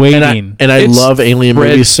time waiting. And I It's love Alien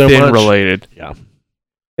Red movies so Thin much. related.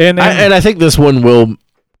 And I think this one will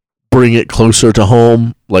bring it closer to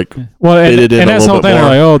home. Fit it in and a that's the little whole bit thing.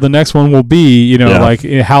 They're more. like, the next one will be,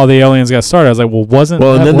 how the aliens got started. I was like, well, wasn't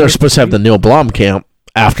Well, and that then they're what- supposed to have the Neil Blomkamp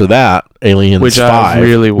after that, Aliens Which I 5,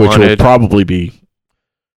 really which will wanted. probably be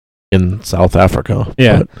in South Africa.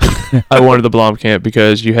 Yeah. But- I wanted the Blomkamp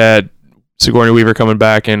because you had Sigourney Weaver coming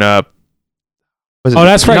back and was it Oh,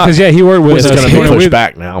 that's right. not- Because he worked with it's going to be Sigourney pushed Weaver.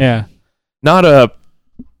 back now. Yeah. not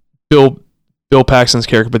Bill Paxton's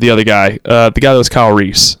character, but the other guy, the guy that was Kyle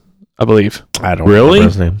Reese, I believe. I don't Really? remember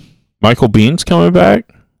his name. Michael Bean's coming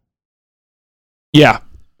back. Yeah,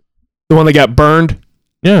 the one that got burned.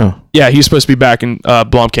 Yeah. Yeah, he's supposed to be back in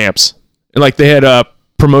Blomkamp's, and they had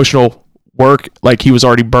promotional work. He was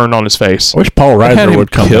already burned on his face. I wish Paul They had Reiser him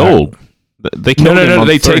would come killed. They killed him. No. on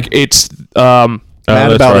They three. take it's Mad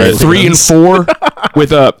that's about right. it. 3 and 4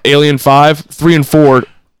 with Alien 5. 3 and 4,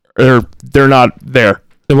 they're not there.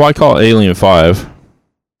 Then why call it Alien 5?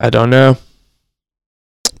 I don't know.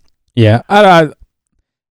 Yeah.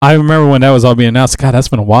 I remember when that was all being announced. God, that's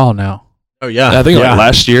been a while now. Oh, yeah. I think yeah.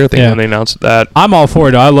 last year. I think Yeah. when they announced that. I'm all for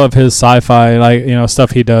it. Though. I love his sci-fi,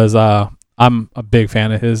 stuff he does. I I'm a big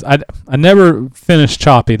fan of his. I never finished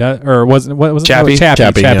Choppy. That or wasn't what was it? Chappie?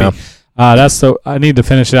 Chappie, yeah. I need to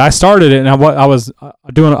finish it. I started it and I was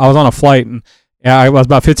on a flight and I was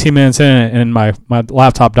about 15 minutes in it and my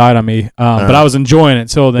laptop died on me. But I was enjoying it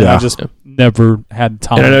till then. Yeah. I just never had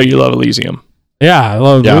time. And I know you love Elysium. Yeah, I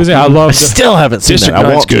love Yeah. Elysium. I I love. still haven't seen District that. I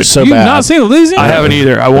 9's want to good. so You've bad. not seen Elysium? I haven't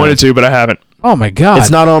either. I wanted to, but I haven't. Oh my god!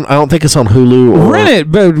 It's not on. I don't think it's on Hulu. Or, Rent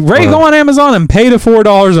it, but go on Amazon and pay the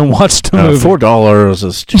 $4 and watch the movie. $4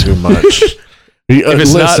 is too much.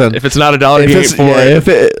 If it's not $1, you ain't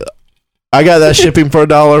for it. I got that shipping for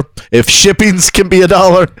 $1. If shippings can be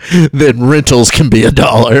 $1, then rentals can be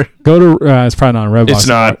 $1. Go to. It's probably not on Redbox. It's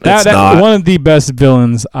not. It's not. One of the best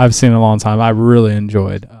villains I've seen in a long time. I really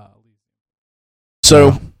enjoyed.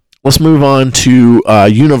 So let's move on to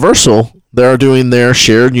Universal. They're doing their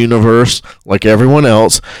shared universe like everyone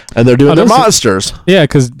else, and they're doing their monsters. Yeah,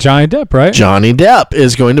 because Johnny Depp, right? Johnny Depp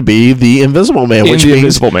is going to be the Invisible Man, which the means,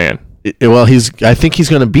 Invisible Man. well, I think he's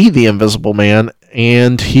going to be the Invisible Man,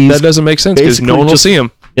 and he's That doesn't make sense because no one will see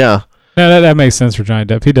him. yeah. No, that makes sense for Johnny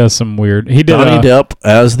Depp. He does some weird. He did Johnny Depp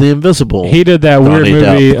as the Invisible. He did that weird Johnny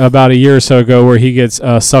movie about a year or so ago where he gets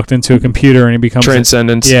sucked into a computer and he becomes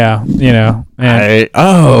Transcendence. Yeah, you know. And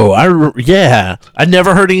yeah. I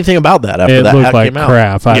never heard anything about that after it that looked like came out.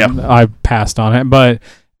 crap. I passed on it, but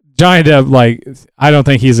Johnny Depp, like, I don't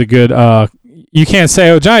think he's a good. You can't say,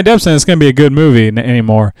 "Oh, Johnny Depp's in it, it's going to be a good movie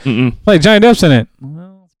anymore." Mm-mm. Like Johnny Depp's in it,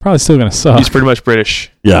 well, it's probably still going to suck. He's pretty much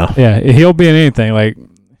British. Yeah. Yeah, he'll be in anything. Like,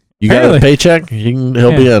 You got Apparently. a paycheck?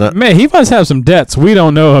 He'll be in it. man, he must have some debts we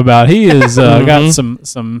don't know about. He has got some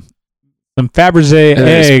Fabergé And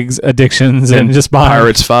his- eggs addictions and just behind.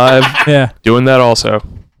 Pirates 5, Yeah. doing that also.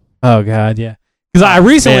 Oh God, yeah. Because I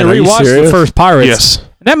recently Man, are you rewatched the serious? first Pirates. Yes.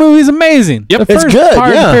 And that movie's amazing. Yep. The It's first good,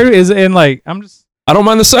 Pirates yeah. period is in like I'm just. I don't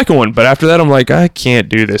mind the second one, but after that, I'm like, I can't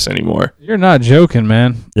do this anymore. You're not joking,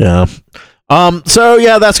 man. Yeah. So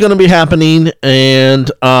yeah, that's going to be happening, and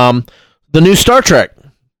the new Star Trek,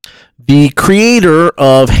 the creator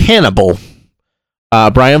of Hannibal,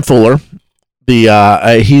 Brian Fuller,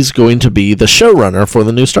 he's going to be the showrunner for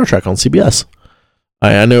the new Star Trek on CBS.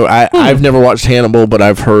 I know I've never watched Hannibal, but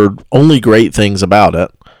I've heard only great things about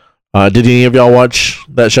it. Did any of y'all watch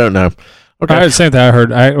that show? No. Okay. I heard the same thing. I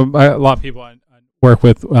heard a lot of people I work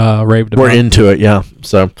with raved about. We're into it, yeah.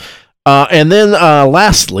 So, and then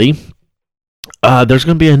lastly, there's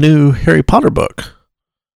going to be a new Harry Potter book,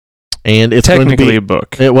 and it's going to Technically be a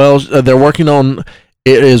book. they're working on.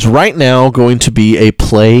 It is right now going to be a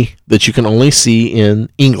play that you can only see in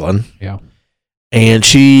England. Yeah. And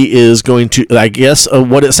she is going to, I guess,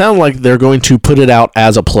 what it sounds like, they're going to put it out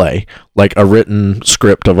as a play, like a written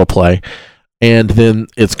script of a play. And then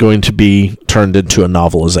it's going to be turned into a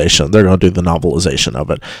novelization. They're going to do the novelization of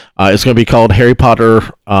it. It's going to be called Harry Potter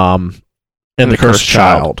and the Cursed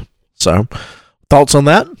Child. So, thoughts on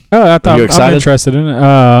that? Oh, You I'm excited? interested in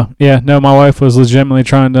it. Yeah, no, my wife was legitimately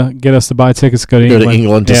trying to get us to buy tickets to go to Go England. to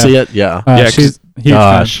England to Yeah. see it? Yeah. Yeah, she's a huge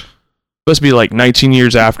fan. Gosh. Supposed to be like 19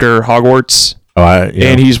 years after Hogwarts, Oh,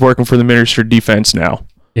 and he's working for the Ministry of Defense now.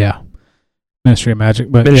 Yeah, Ministry of Magic,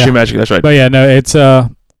 but Ministry yeah. of Magic, that's right. But yeah, no, it's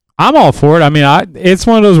I'm all for it. I mean, it's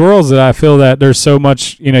one of those worlds that I feel that there's so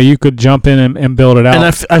much, you could jump in and build it out.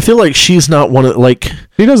 And I feel like she's not one of, like,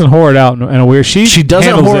 She doesn't whore it out in a weird. She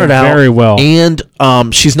doesn't handles whore it out very well. and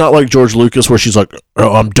she's not like George Lucas where she's like,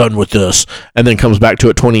 oh, I'm done with this, and then comes back to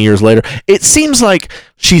it 20 years later. It seems like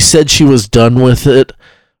she said she was done with it,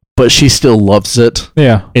 but she still loves it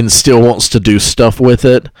Yeah, and still wants to do stuff with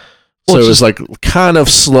it. Well, So it's it's like kind of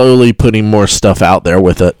slowly putting more stuff out there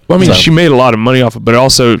with it. Well, I mean, So- she made a lot of money off it, but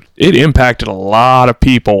also it impacted a lot of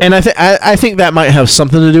people. and I think that might have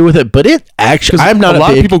something to do with it, but it actually, 'Cause I'm not a lot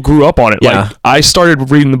big, of people grew up on it. Yeah. Like, I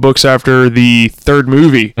started reading the books after the third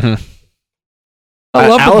movie. I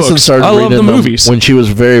love the Allison books. started I love reading the them movies. when she was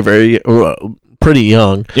very, very pretty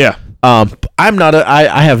young. Yeah. I'm not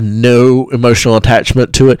I have no emotional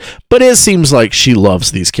attachment to it, but it seems like she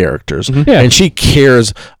loves these characters Yeah. and she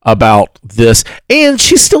cares about this, and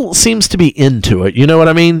she still seems to be into it. You know what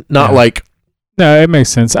I mean? Not Yeah. like, no, it makes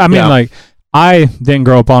sense. I mean, Yeah. like I didn't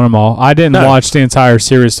grow up on them all. I didn't No. watch the entire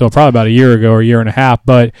series till probably about a year ago or a year and a half.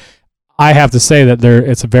 But I have to say that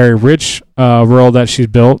it's a very rich world that she's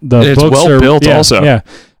built. The And it's books well are built yeah, also.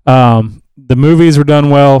 Yeah. The movies were done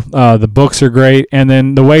well. The books are great, and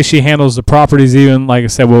then the way she handles the properties, even like I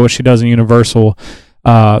said, what she does in Universal,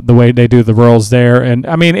 the way they do the roles there, and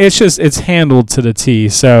I mean, it's handled to the T.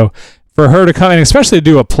 So for her to come and especially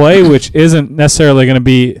do a play, which isn't necessarily going to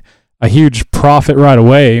be a huge profit right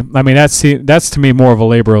away. I mean, that's to me more of a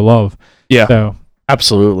labor of love. Yeah. So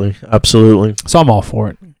absolutely. I'm all for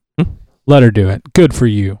it. Let her do it. Good for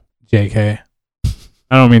you, JK.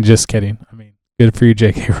 I don't mean just kidding. I mean, good for you,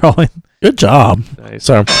 J.K. Rowling. Good job. Nice.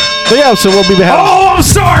 So yeah, so we'll be having. Oh, I'm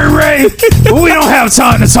sorry, Ray. We don't have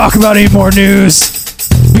time to talk about any more news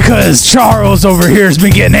because Charles over here has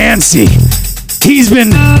been getting antsy. He's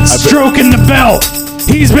been stroking the belt.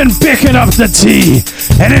 He's been picking up the tea.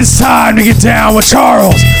 And it's time to get down with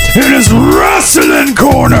Charles in his wrestling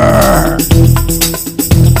corner.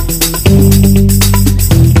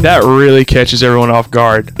 That really catches everyone off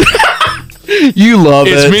guard. You love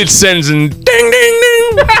It's it. mid-sentence and ding, ding,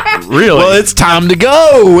 ding. Really? Well, it's time to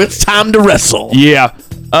go. It's time to wrestle. Yeah.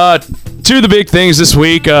 Two of the big things this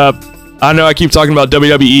week. I know I keep talking about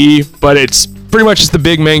WWE, but it's pretty much just the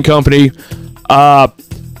big main company. I'm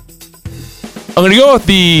going to go with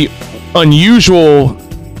the unusual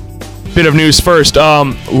bit of news first.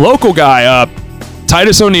 Local guy,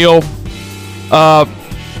 Titus O'Neil.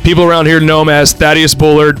 People around here know him as Thaddeus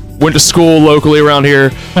Bullard. Went to school locally around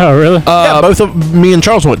here. Oh, really? Yeah, both of me and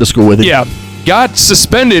Charles went to school with him. Yeah. Got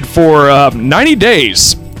suspended for 90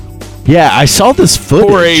 days Yeah, I saw this footage.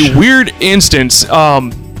 for a weird instance. A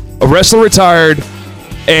wrestler retired,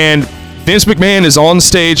 and Vince McMahon is on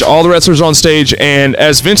stage. All the wrestlers are on stage, and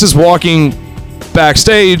as Vince is walking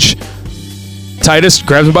backstage, Titus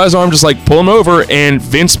grabs him by his arm, just like pull him over, and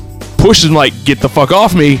Vince pushes him like, "Get the fuck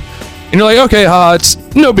off me!" And you're like, "Okay, it's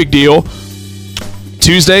no big deal."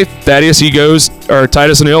 Tuesday, Titus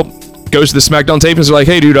O'Neil goes to the SmackDown tape and is like,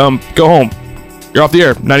 "Hey, dude, go home. You're off the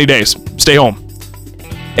air. 90 days. Stay home."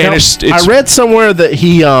 And Now, it's I read somewhere that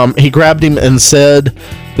he grabbed him and said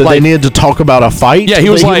that they Like- needed to talk about a fight. Yeah, he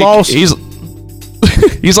was that like, lost.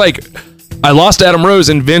 he's like, "I lost Adam Rose,"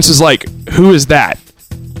 and Vince is like, "Who is that?"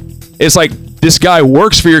 It's like, this guy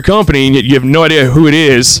works for your company, and yet you have no idea who it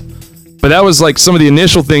is. But that was like some of the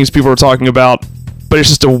initial things people were talking about. But it's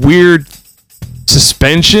just a weird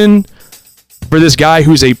suspension for this guy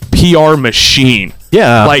who's a PR machine.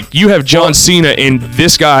 Yeah. Like, you have John Cena, and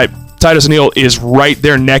this guy, Titus O'Neil, is right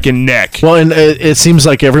there neck and neck. Well, and it seems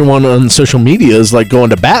like everyone on social media is like going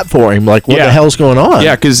to bat for him. Like, what Yeah. the hell's going on?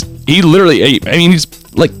 Yeah, because he literally, I mean, he's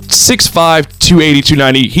like 6'5", 280,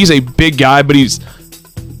 290. He's a big guy, but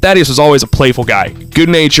Thaddeus was always a playful guy.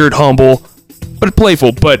 Good-natured, humble, but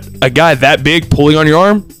playful. But a guy that big pulling on your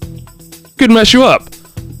arm could mess you up.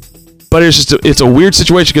 But it's a weird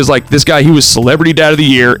situation because, like, this guy, he was Celebrity Dad of the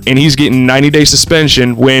Year, and he's getting 90-day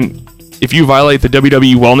suspension when, if you violate the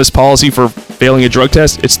WWE wellness policy for failing a drug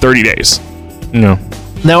test, it's 30 days. No.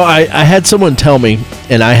 Now, I had someone tell me,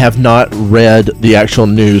 and I have not read the actual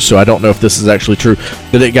news, so I don't know if this is actually true,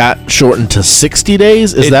 that it got shortened to 60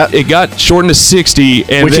 days. It got shortened to 60,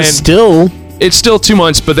 and which then is still... it's still 2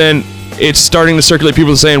 months, but then it's starting to circulate.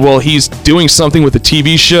 People are saying, well, he's doing something with the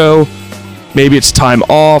TV show. Maybe it's time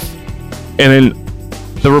off. And then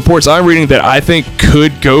the reports I'm reading that I think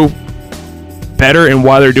could go better and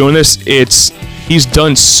why they're doing this, he's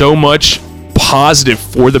done so much positive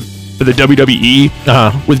for the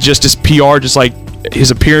WWE with just his PR, just like his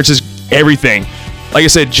appearances, everything. Like I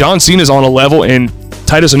said, John Cena's on a level, and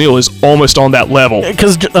Titus O'Neil is almost on that level.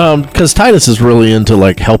 Because Titus is really into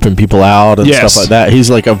like helping people out and Yes. stuff like that. He's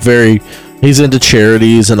like he's into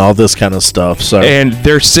charities and all this kind of stuff. So And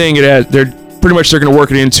they're saying it as they're going to work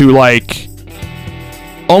it into like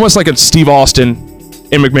almost like a Steve Austin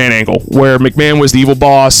and McMahon angle, where McMahon was the evil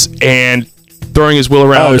boss and throwing his will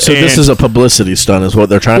around. so this is a publicity stunt, is what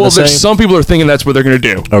they're trying to say. Some people are thinking that's what they're going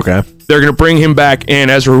to do. Okay, They're going to bring him back, and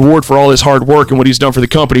as a reward for all his hard work and what he's done for the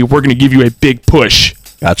company, we're going to give you a big push.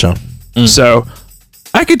 gotcha. So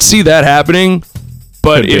I could see that happening,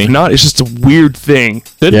 but Could if be. not, it's just a weird thing.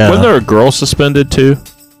 Yeah. Wasn't there a girl suspended too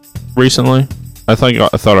recently? I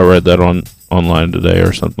thought I read that online today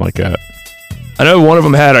or something like that. I know one of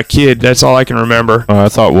them had a kid. That's all I can remember. I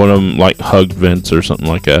thought one of them like hugged Vince or something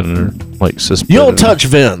like that, and they're like suspended. You don't touch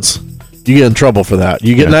Vince, you get in trouble for that.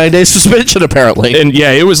 You get 9-day suspension apparently. And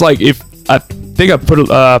yeah, it was like, if I think I put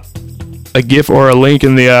a GIF or a link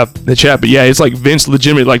in the chat, but yeah, it's like Vince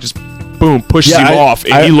legitimately like just boom pushes him off,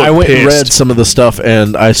 and he looked I went pissed. and read some of the stuff,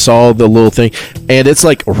 and I saw the little thing, and it's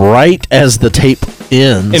like right as the tape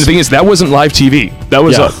ends. And the thing is, that wasn't live TV. That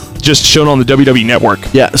was Yeah. just shown on the WWE Network.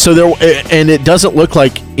 Yeah, so and it doesn't look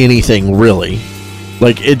like anything really.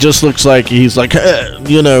 Like, it just looks like he's like,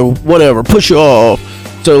 whatever, push you off.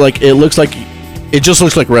 So like, it just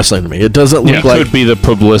looks like wrestling to me. It doesn't look It like could be the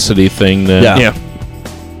publicity thing then. Yeah. Yeah.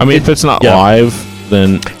 I mean, if it's not yeah. live,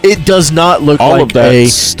 then it does not look all like of that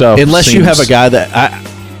stuff unless you have a seems- guy that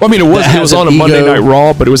Well, I mean, it has was an on a Monday ego. Night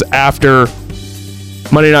Raw, but it was after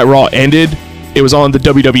Monday Night Raw ended. It was on the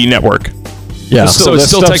WWE Network. yeah. So it's that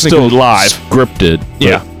still stuff's technically live. scripted. but-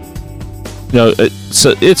 Yeah.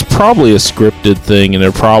 it's probably a scripted thing, and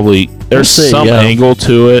there's some angle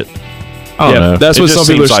to it. I don't know. That's what some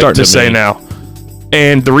people are starting to say now.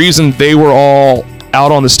 And the reason they were all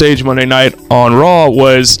out on the stage Monday night on Raw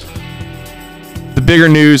was the bigger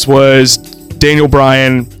news was Daniel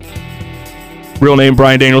Bryan, real name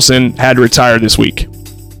Bryan Danielson, had to retire this week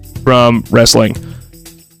from wrestling.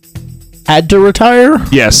 Had to retire?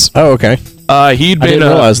 Yes. Oh, okay. I didn't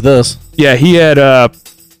realize this. Yeah, he had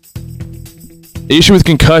issue with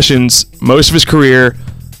concussions most of his career.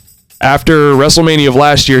 After WrestleMania of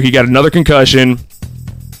last year, he got another concussion.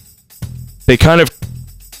 They kind of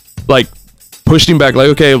pushed him back,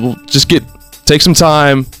 okay, we'll just take some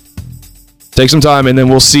time, and then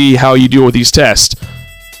we'll see how you deal with these tests.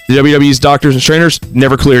 The WWE's doctors and trainers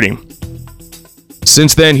never cleared him.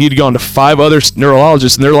 Since then, he'd gone to 5 other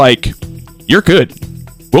neurologists, and they're like, "You're good.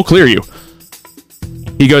 We'll clear you."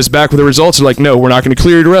 He goes back with the results. They're like, "No, we're not going to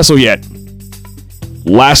clear you to wrestle yet."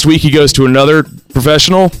 Last week, he goes to another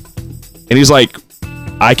professional, and he's like,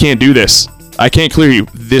 "I can't do this. I can't clear you.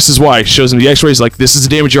 This is why." Shows him the x-rays, like, this is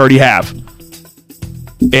the damage you already have.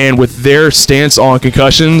 And with their stance on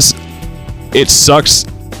concussions, it sucks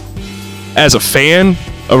as a fan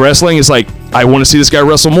of wrestling. It's like, I want to see this guy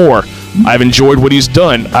wrestle more. I've enjoyed what he's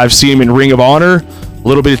done. I've seen him in Ring of Honor, a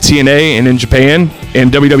little bit of TNA, and in Japan,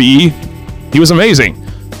 and WWE. He was amazing.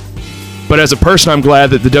 But as a person, I'm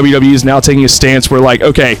glad that the WWE is now taking a stance where,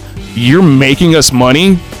 okay, you're making us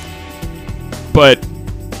money, but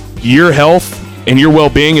your health and your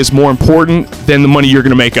well-being is more important than the money you're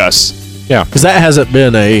going to make us. Yeah, because that hasn't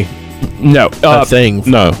been a thing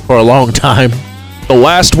for a long time. The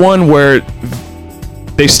last one where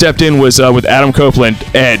they stepped in was with Adam Copeland,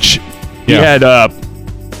 Edge. He had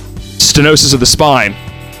stenosis of the spine,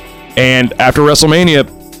 and after WrestleMania,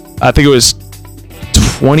 I think it was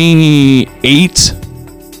 28,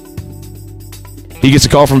 he gets a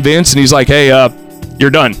call from Vince, and he's like, "Hey,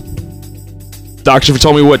 you're done. Doctor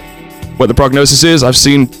told me what the prognosis is. I've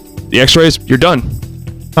seen the x-rays. You're done."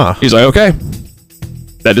 He's like, "Okay,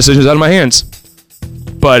 that decision's out of my hands."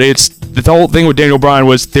 But it's the whole thing with Daniel Bryan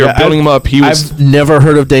was they were building him up. I've never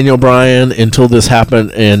heard of Daniel Bryan until this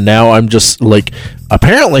happened, and now I'm just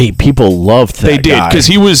apparently people loved that. They did, because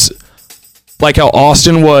he was like how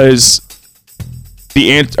Austin was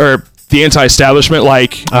the anti-establishment.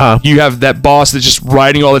 You have that boss that's just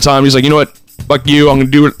riding all the time. He's like, "You know what? Fuck you. I'm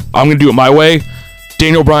gonna do it. I'm gonna do it my way."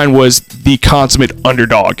 Daniel Bryan was the consummate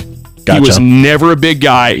underdog. Gotcha. He was never a big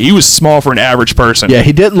guy. He was small for an average person. Yeah,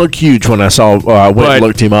 he didn't look huge when I saw when I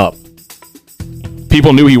looked him up.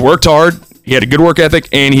 People knew he worked hard. He had a good work ethic,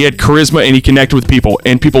 and he had charisma, and he connected with people,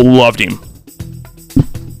 and people loved him.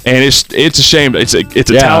 And it's a shame. It's a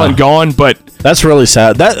talent gone, but that's really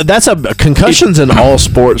sad. That's concussions in all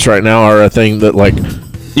sports right now are a thing that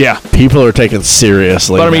people are taking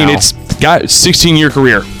seriously. But I mean, it's got a 16-year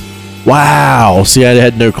career. Wow. See, I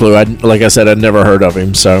had no clue. Like I said, I'd never heard of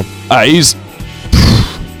him. So he's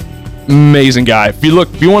amazing guy. If you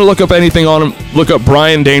want to look up anything on him, look up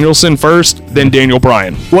Bryan Danielson first, then Daniel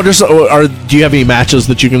Bryan. Do you have any matches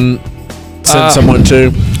that you can send someone to?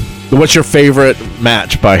 What's your favorite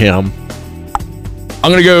match by him? I'm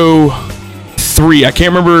gonna go 3. I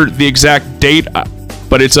can't remember the exact date,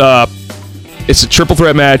 but it's a triple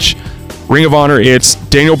threat match. Ring of Honor, it's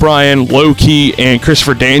Daniel Bryan, Low Ki, and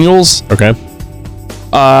Christopher Daniels. Okay.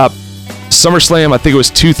 SummerSlam, I think it was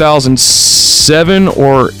 2007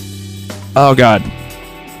 or... Oh, God.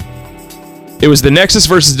 It was the Nexus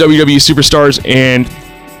versus WWE Superstars, and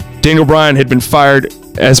Daniel Bryan had been fired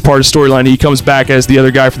as part of the storyline. He comes back as the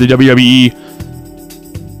other guy for the WWE.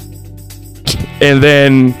 And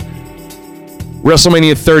then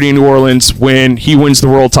WrestleMania 30 in New Orleans when he wins the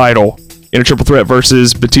world title in a triple threat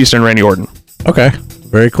versus Batista and Randy Orton. Okay.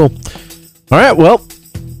 Very cool. All right. Well,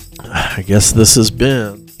 I guess this has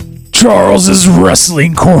been Charles's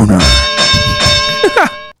Wrestling Corner.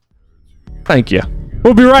 Thank you.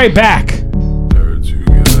 We'll be right back.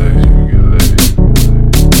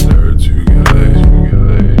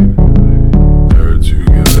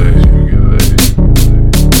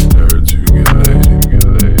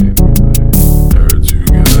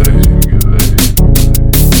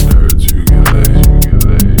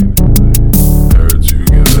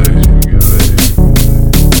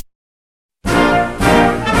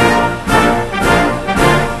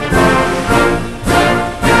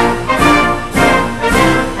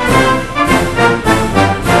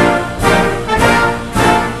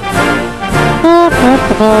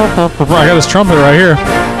 I got his trumpet right here.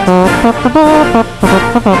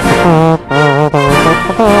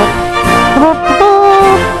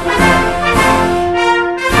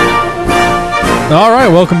 All right,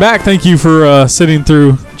 welcome back. Thank you for sitting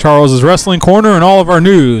through Charles's Wrestling Corner and all of our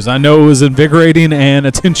news. I know it was invigorating and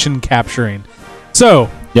attention capturing. So,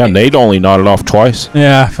 Yeah, Nate only nodded off twice.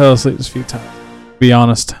 yeah, I fell asleep just a few times. To be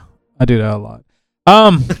honest, I do that a lot.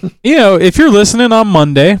 If you're listening on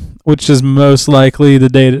Monday, which is most likely the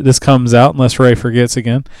day that this comes out, unless Ray forgets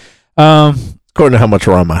again. According to how much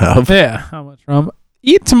rum I have. Yeah, how much rum?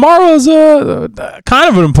 Tomorrow's a kind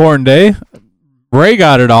of an important day. Ray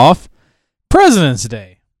got it off. President's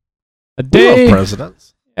Day. A We day love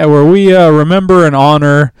presidents. where we remember and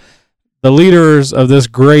honor the leaders of this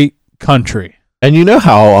great country. And you know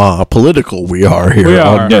how political we are here We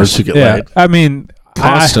are. on Nerds Who Get Yeah, Laid. I mean,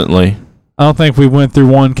 Constantly. I don't think we went through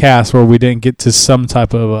one cast where we didn't get to some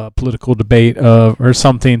type of political debate or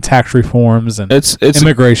something, tax reforms and It's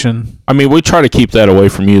immigration. I mean, we try to keep that away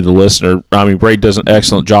from you, the listener. I mean, Ray does an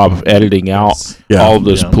excellent job of editing out Yeah, all of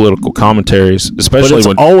those yeah. political commentaries, But especially it's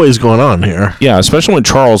when always going on here. especially when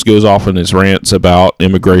Charles goes off in his rants about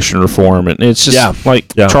immigration reform, and it's just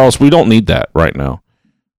Yeah. Charles, we don't need that right now.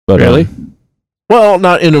 But Really? Well,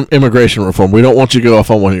 not in immigration reform. We don't want you to go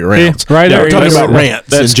off on one of your rants. Right We're there. talking about You rants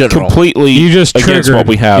that's in general. completely You just against triggered what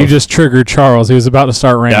we have. You just triggered Charles. He was about to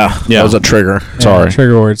start ranting. Yeah, that was a trigger. Yeah, Sorry.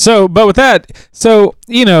 trigger word. So, but with that,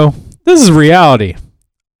 this is reality.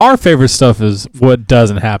 Our favorite stuff is what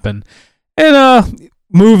doesn't happen. And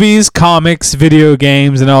movies, comics, video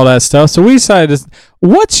games, and all that stuff. So we decided,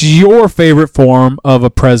 what's your favorite form of a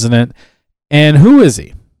president, and who is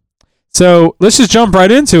he? So let's just jump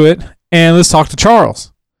right into it, and let's talk to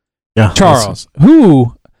Charles. Yeah, Charles,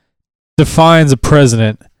 who defines a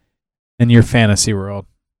president in your fantasy world?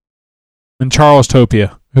 In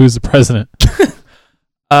Charlestopia, who's the president?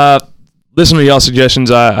 Listen to y'all suggestions.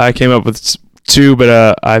 I came up with two,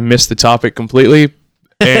 but I missed the topic completely.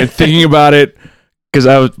 And thinking about it,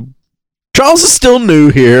 because Charles is still new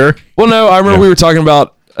here. well, no, I remember we were talking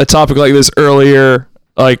about a topic like this earlier,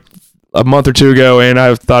 like a month or two ago, and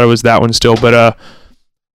I thought it was that one still. But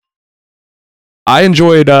I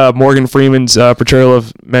enjoyed Morgan Freeman's portrayal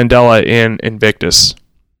of Mandela in Invictus.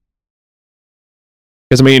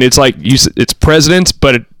 Because I mean, it's like it's presidents,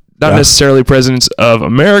 but not necessarily presidents of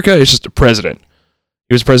America. It's just a president.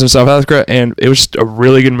 He was president of South Africa, and it was just a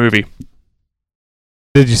really good movie.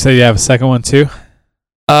 Did you say you have a second one too?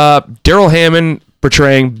 Daryl Hammond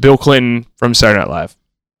portraying Bill Clinton from Saturday Night Live.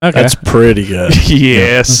 Okay. That's pretty good. That's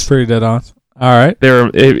Yes, pretty dead on. All right.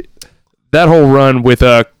 that whole run with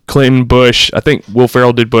Clinton, Bush. I think Will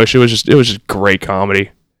Ferrell did Bush. It was just great comedy.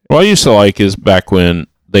 what I used to like is back when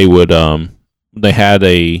they would they had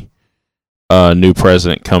a new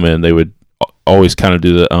president come in, they would always kind of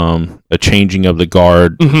do the a changing of the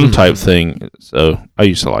guard Mhm. type thing. So I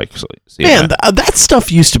used to like see Man, that. that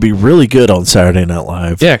stuff used to be really good on Saturday Night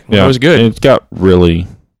Live. Yeah, that was good. And it got really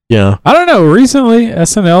Yeah. I don't know. Recently,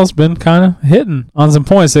 SNL's been kind of hitting on some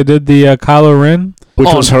points. They did the Kylo Ren, Which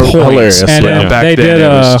On was points. hilarious. and yeah. back they then did. it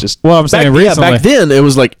was just- Well, I'm saying recently. back then it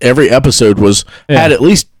was like every episode had at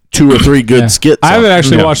least 2 or 3 good Yeah. skits. I haven't on it.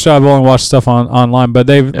 actually Yeah. watched. I've only watched stuff online, but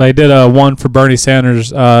they did one for Bernie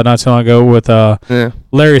Sanders not too long ago with Yeah.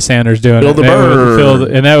 Larry Sanders doing Bill it. the And it was- Bird. Phil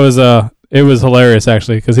the- and that was it was hilarious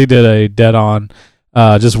actually because he did a dead on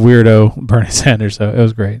just weirdo Bernie Sanders. So it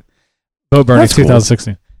was great. Vote Bernie That's cool.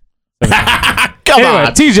 2016. Come Anyway,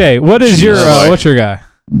 on. TJ, what is your what's your guy?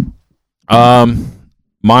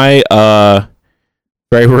 my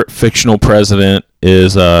favorite fictional president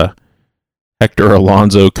is Hector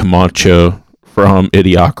Alonso Camacho from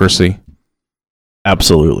Idiocracy.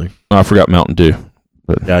 Absolutely. Oh, I forgot Mountain Dew.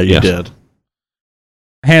 But Yeah, you yes. did.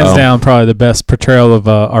 Hands down, probably the best portrayal of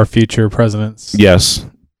our future presidents. Yes,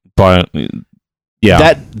 but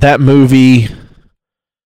yeah, That movie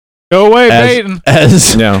Go away, As- Peyton.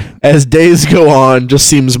 yeah. as days go on just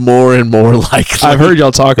seems more and more likely. I've heard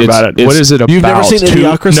y'all talk about it. What is it about? You've never seen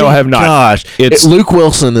Idiocracy? No, I have not. Gosh, It's Luke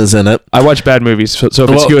Wilson is in it. I watch bad movies, so if it's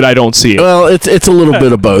Well- good, I don't see it. Well, it's a little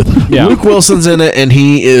bit of both. Yeah. Luke Wilson's in it, and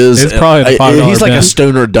he is It's probably the $5 he's like bin. a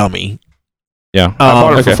stoner dummy. yeah. I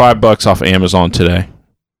bought it okay. for $5 off Amazon today.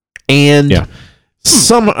 And Yeah.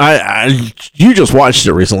 you just watched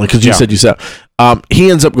it recently because you Yeah. said you saw. He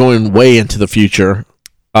ends up going way into the future.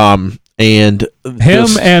 And Him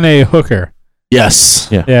and a hooker. yes,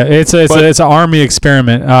 Yeah, it's an army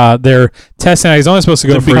experiment. They're testing. He's only supposed to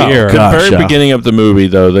go for a year. The Gosh, very yeah. beginning of the movie,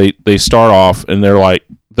 though, they start off and they're like,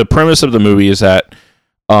 the premise of the movie is that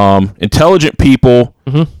intelligent people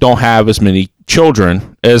don't have as many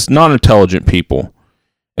children as non-intelligent people,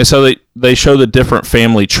 and so they show the different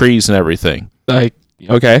family trees and everything. Like,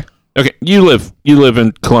 okay. Okay, you live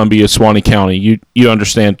in Columbia, Suwannee County. You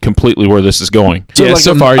understand completely where this is going. So, Yeah,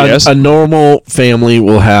 so far, yes. A normal family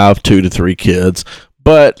will have 2 to 3 kids,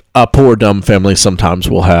 but a poor dumb family sometimes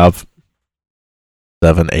will have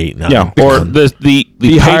 7, 8, 9. Yeah, or the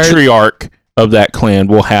patriarch of that clan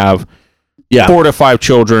will have 4 to 5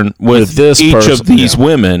 children with this each person, of these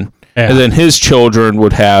women, Yeah. and then his children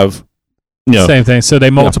would have, Same thing. So they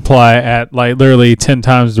multiply at like literally 10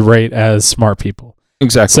 times the rate as smart people.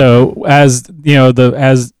 exactly. So as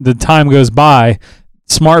as the time goes by,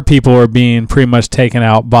 smart people are being pretty much taken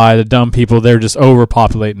out by the dumb people. They're just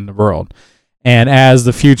overpopulating the world. And as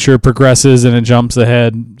the future progresses and it jumps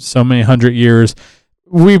ahead so many 100 years,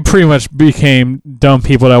 we pretty much became dumb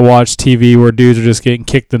people that watch TV where dudes are just getting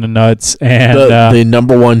kicked in the nuts. And the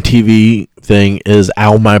number one TV thing is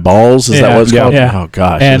Ow My Balls. Is that what it's called? Yeah. Oh,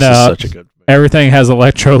 gosh. And, this is such a good everything has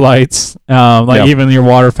electrolytes. Even your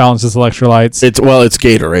water fountains is electrolytes. It's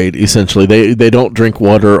Gatorade, essentially. They don't drink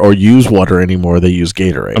water or use water anymore. They use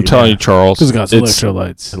Gatorade. I'm telling you, Charles, It's got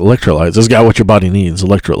electrolytes. Electrolytes. It's got what your body needs.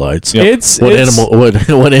 Electrolytes. Yep.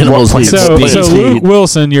 What animals need? So Beans Luke need.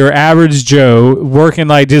 Wilson, your average Joe, working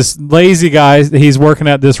like just lazy guy. He's working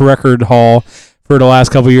at this record hall for the last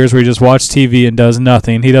couple of years where he just watches TV and does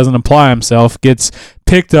nothing. He doesn't apply himself. Gets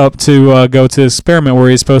picked up to go to experiment where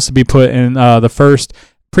he's supposed to be put in the first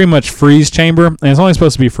pretty much freeze chamber, and it's only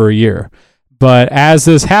supposed to be for a year. But as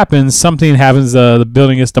this happens, something happens. The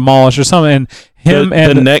building gets demolished or something,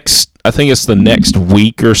 and I think it's the next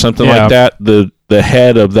week or something Yeah. like that. The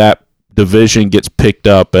head of that division gets picked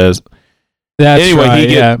up as that's anyway.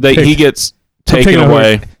 right, He gets taken taken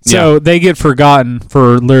away. So they get forgotten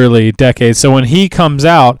for literally decades. So when he comes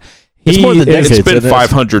out, It's more than decades. It's been It is.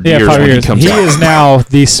 500 Yeah, years 5 when years. he comes He out. is now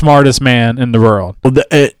the smartest man in the world.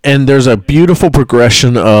 And there's a beautiful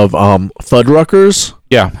progression of Fuddruckers.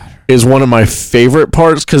 Yeah. Is one of my favorite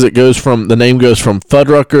parts because the name goes from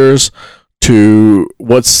Fuddruckers to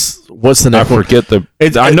what's the I next one?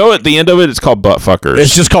 forget I know at the end of it, it's called Buttfuckers.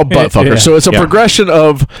 It's just called Buttfuckers. Yeah. So it's a Yeah. progression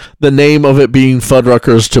of the name of it being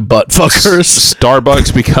Fuddruckers to Buttfuckers.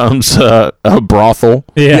 Starbucks becomes a brothel.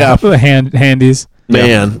 Yeah, the handies.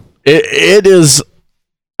 Man, it is.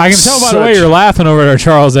 I can tell by the way you're laughing over there,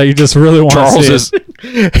 Charles, that you just really want Charles to see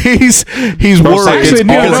it. is He's Charles worried. is Actually,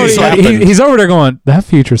 no, always no, laughing. he's over there going, that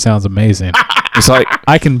future sounds amazing. it's like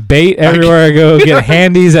I can bait everywhere I go, get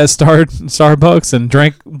handies at Starbucks, and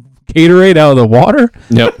drink Gatorade out of the water.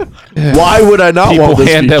 yep. Why would I not People want this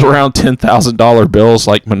hand feature? around $10,000 bills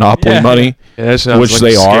like Monopoly Yeah. money, Yeah, that sounds which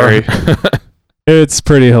like they scary. are. It's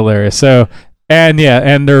pretty hilarious. So, and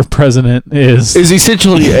their president is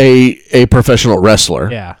essentially a professional wrestler.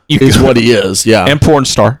 yeah. Is what he is. Yeah, And porn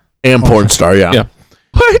star. and porn star. Yeah. Yeah.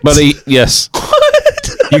 What? But yes.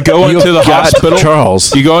 You go into the God, hospital.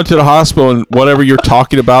 Charles. You go into the hospital and whatever you're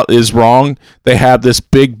talking about is wrong. They have this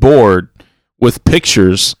big board with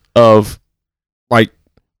pictures of like,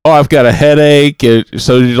 oh, I've got a headache.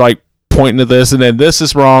 So you're like pointing to this, and then this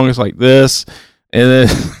is wrong. It's like this, and then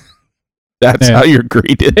that's Yeah. how you're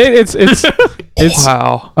greeted. It's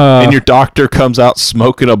Wow. And your doctor comes out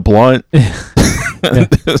smoking a blunt.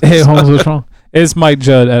 hey Holmes, what's wrong? It's Mike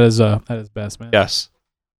Judd at his best, man. Yes.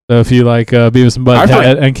 So if you like Beavis and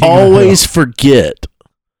Butthead and King of the always forget.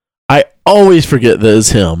 I always forget that it's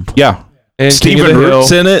him. Yeah. And King of Stephen the Hill.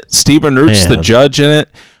 Root's in it. Stephen Root's the Man. judge in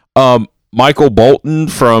it. Michael Bolton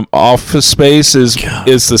from Office Space is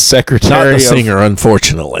the secretary. Not the of, singer,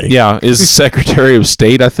 unfortunately. Yeah, is the Secretary of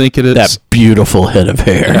State. I think it is. That beautiful head of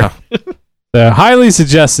hair. Yeah. highly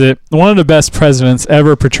suggest it. One of the best presidents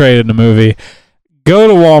ever portrayed in a movie. Go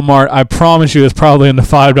to Walmart. I promise you, it's probably in the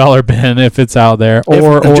 $5 bin if it's out there,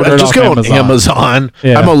 or order it just off go Amazon. on Amazon.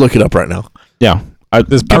 Yeah. I'm gonna look it up right now. Yeah. I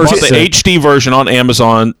This bought the person- HD version on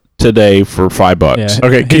Amazon today for $5. Yeah.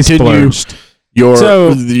 Okay, He's continue. splurged. Your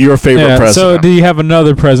favorite Yeah, so president. do you have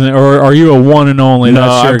another president, or are you a one and only? No,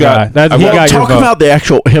 That's your I've got- guy. That's I've he got- got your talk vote. about the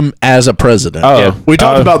actual him as a president. Oh, We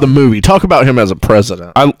talked about the movie. Talk about him as a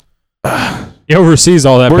president. He oversees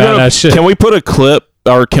all that We're gonna, badass shit. Can we put a clip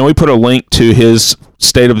or can we put a link to his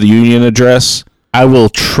State of the Union address? I will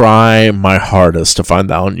try my hardest to find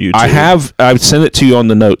that on YouTube. I've sent it to you on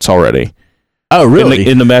the notes already. Oh, really?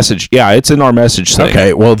 In the message. Yeah, it's in our message thing.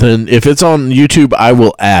 Okay, well then, if it's on YouTube, I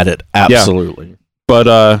will add it. Absolutely.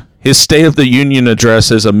 But his State of the Union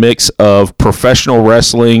address is a mix of professional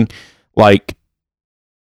wrestling, like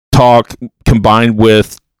talk, combined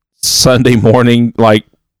with Sunday morning, like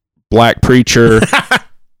black preacher,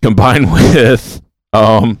 combined with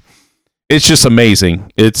it's just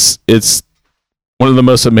amazing. It's one of the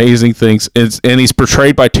most amazing things. And he's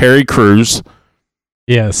portrayed by Terry Crews.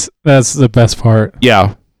 Yes, that's the best part.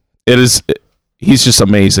 Yeah, it is. he's just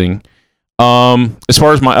amazing. As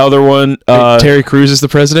far as my other one, Terry Crews is the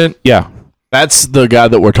president. yeah, That's the guy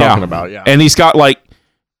that we're talking about. Yeah. and he's got like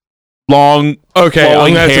long, Okay, I'm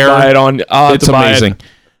flowing gonna have hair. to buy it on. It's amazing.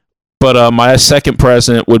 But my second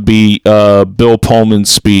president would be Bill Pullman's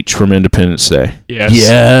speech from Independence Day. Yes.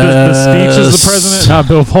 Yeah. The speech is the president, not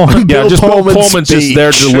Bill Pullman. Yeah, Bill just Pullman's Bill Pullman's just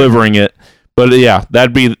there speech. delivering it. But yeah,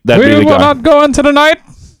 that'd be We the will guy. not go into the night.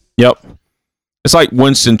 Yep, it's like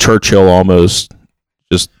Winston Churchill almost.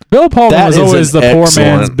 Bill Pullman That was is always the an poor man's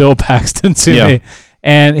excellent- Bill Paxton to Yeah. me,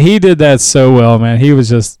 and he did that so well, man. He was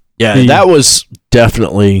just. Yeah, He- that was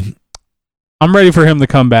definitely. I'm ready for him to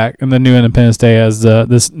come back in the new Independence Day as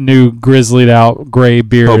this new grizzlied out, gray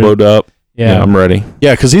bearded. Hoboed up. Yeah. Yeah, I'm ready.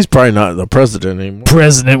 Yeah, because he's probably not the president anymore.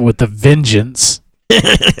 President with the vengeance.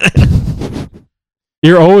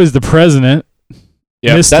 You're always the president.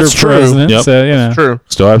 Yep, Mr. that's true. President. Yep. So, you know. True.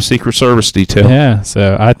 Still have Secret Service detail. Yeah,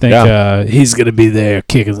 so I think he's going to be there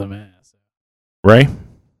kicking some ass. Ray?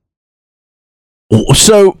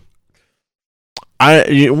 So,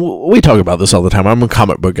 we talk about this all the time. I'm a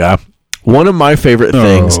comic book guy. One of my favorite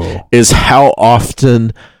things is how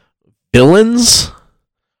often villains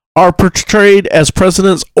are portrayed as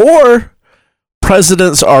presidents or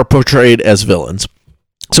presidents are portrayed as villains.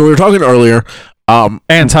 So we were talking earlier.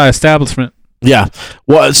 Anti-establishment. Yeah.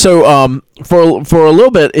 Well, so for a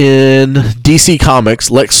little bit in DC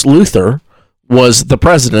Comics, Lex Luthor was the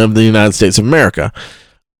president of the United States of America.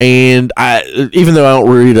 And even though I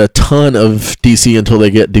don't read a ton of DC until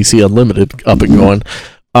they get DC Unlimited up and going,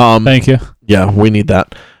 Thank you. yeah, we need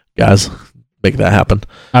that, guys. Make that happen.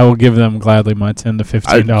 I will give them gladly my $10 to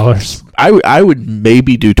 $15. I would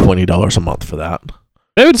maybe do $20 a month for that.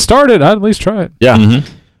 They would start it. I'd at least try it. Yeah.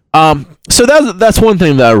 Mm-hmm. So that's one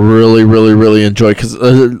thing that I really, really, really enjoy because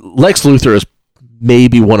Lex Luthor is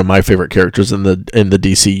maybe one of my favorite characters in the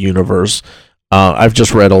DC universe. I've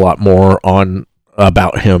just read a lot more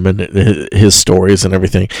about him and his stories and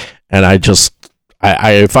everything, and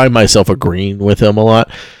I find myself agreeing with him a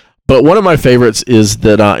lot. But one of my favorites is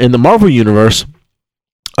that in the Marvel universe,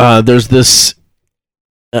 there's this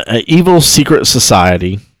evil secret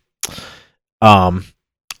society.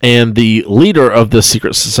 And the leader of this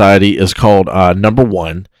secret society is called Number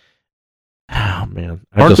One. Oh man,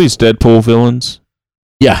 Aren't these Deadpool villains?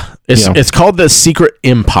 Yeah, Yeah. it's called the Secret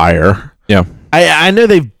Empire. Yeah. I know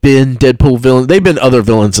they've been Deadpool villains. They've been other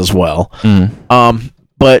villains as well.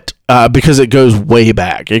 But because it goes way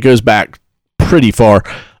back, it goes back pretty far.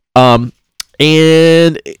 And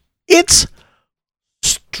it's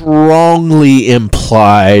strongly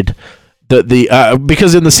implied that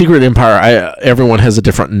because in the Secret Empire, everyone has a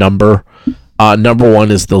different number. Number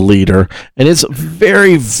One is the leader, and it's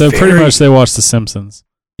very, So very, pretty much they watch The Simpsons.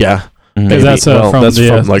 yeah. Maybe. That's from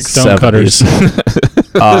the like Stonecutters.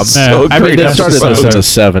 70s. So I mean, great they started in episode. the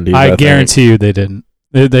 70s. I think. guarantee you they didn't.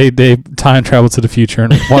 They time travel to the future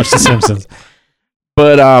and watch The Simpsons.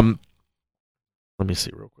 But let me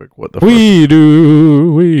see real quick what the We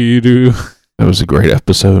do. That was a great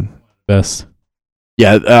episode. Best.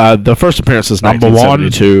 Yeah, the first appearance is Number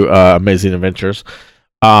 1972, Amazing Adventures.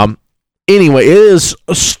 Anyway, it is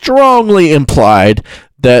strongly implied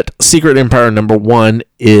that Secret Empire Number One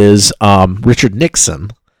is Richard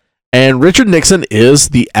Nixon. And Richard Nixon is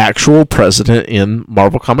the actual president in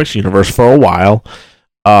Marvel Comics universe for a while,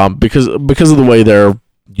 because of the way their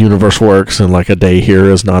universe works, and like a day here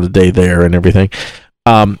is not a day there, and everything.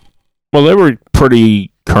 Well, they were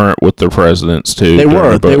pretty current with their presidents too. They during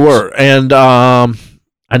were, the they books. were, and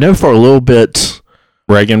I know for a little bit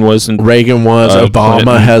Reagan wasn't. Reagan was, Obama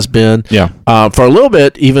Clinton. has been, Yeah. for a little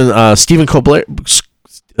bit, even Stephen Colbert was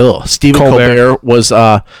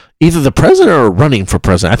either the president or running for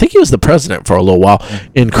president. I think he was the president for a little while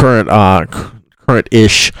in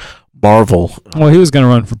current-ish Marvel. Well, he was going to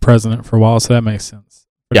run for president for a while, so that makes sense.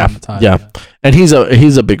 For Yeah, them to tie yeah. it. And he's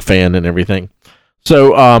a big fan and everything.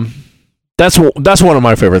 So that's one of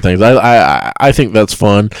my favorite things. I think that's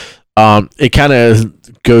fun. It kind of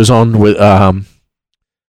goes on with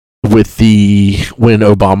when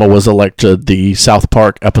Obama was elected, the South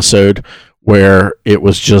Park episode where it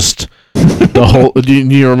was just the whole. Do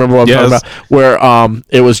you remember what I'm talking Yes. about? Where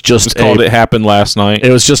it was just It's called It Happened Last Night.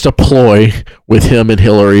 it was just a ploy with him and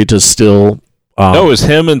Hillary to still. No, it was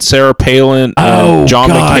him and Sarah Palin and John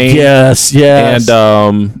McCain. Yes.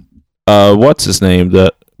 And what's his name?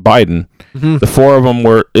 The Biden. Mhm. The four of them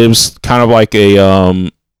were. It was kind of like a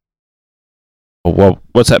well,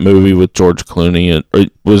 what's that movie with George Clooney?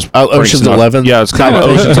 It was Ocean's 11? Yeah, it's kind of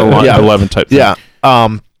Ocean's Yeah. 11 type thing. Yeah.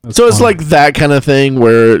 That's So it's fun. like that kind of thing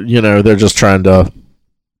where they're just trying to.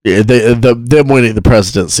 Them winning the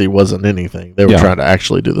presidency wasn't anything. They were Yeah. trying to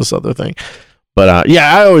actually do this other thing. But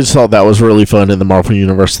yeah, I always thought that was really fun in the Marvel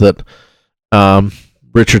universe that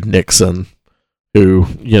Richard Nixon, who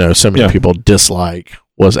so many people dislike,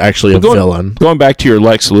 was actually a villain. Going back to your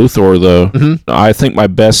Lex Luthor, though, I think my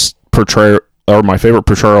best portrayal or my favorite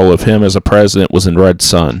portrayal of him as a president was in Red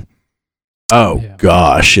Son. Oh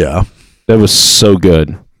gosh, yeah, that was so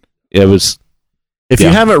good. It was. If you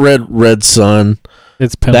haven't read Red Son,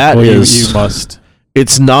 it's pinnacle. You must.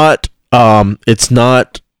 It's not. It's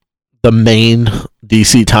not the main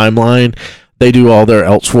DC timeline. They do all their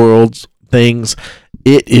Elseworlds things.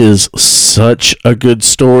 It is such a good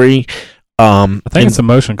story. I think it's a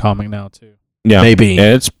motion comic now too. Yeah, maybe.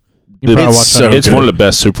 And it's one of the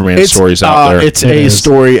best Superman stories out there. It's a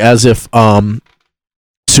story as if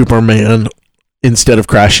Superman, instead of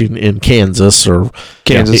crashing in Kansas,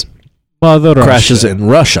 crashes in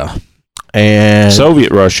Russia. And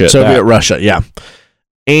Soviet Russia, yeah.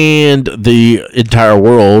 And the entire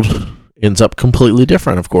world ends up completely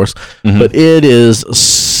different, of course. Mm-hmm. But it is,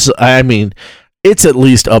 it's at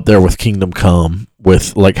least up there with Kingdom Come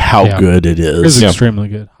with like how good it is. It's extremely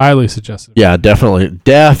good. Highly suggested. Yeah,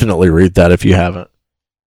 definitely read that if you haven't.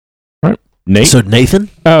 All right. Nate? So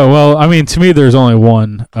Nathan? Oh, well, to me there's only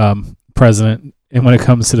one president and when it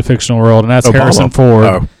comes to the fictional world, and that's Obama. Harrison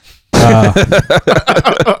Ford.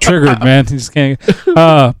 Triggered, man. You just can't.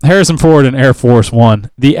 Harrison Ford in Air Force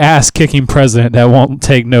One, the ass-kicking president that won't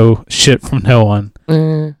take no shit from no one.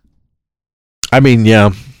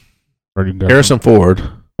 Harrison Ford.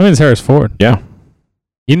 It's Harrison Ford. Yeah.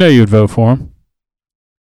 You know you would vote for him.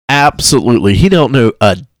 Absolutely. He don't know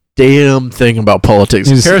a damn thing about politics.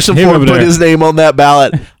 Harrison Ford put his name on that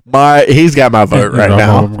ballot. He's got my vote right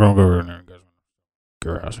now. I'm going to go in there.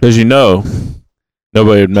 Because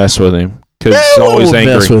nobody would mess with him. Because he's always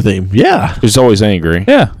angry. Mess with him. Yeah. He's always angry.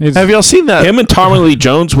 Yeah. Have y'all seen that? Him and Tommy Lee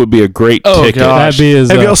Jones would be a great ticket. That'd be his,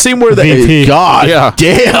 have y'all seen where VP? God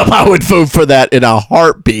damn, I would vote for that in a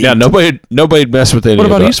heartbeat. Yeah, nobody'd mess with any. What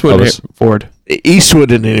about Eastwood Ford?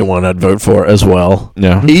 Eastwood and anyone I'd vote for as well.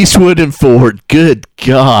 Yeah. Eastwood and Ford. Good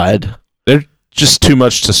God. They're just too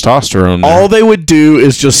much testosterone there. All they would do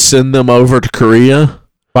is just send them over to Korea.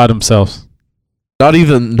 By themselves. Not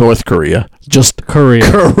even North Korea, just Korea.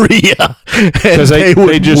 Because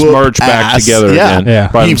they just merge back together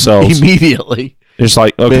again by themselves. Immediately. It's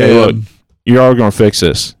like, okay, look, you're all going to fix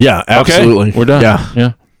this. Yeah, absolutely. Okay, we're done.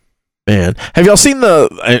 Yeah. Man. Have y'all seen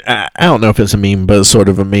I don't know if it's a meme, but it's sort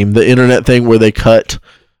of a meme, the internet thing where they cut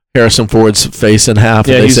Harrison Ford's face in half.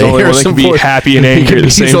 Yeah, and he's the only one that can be happy and angry at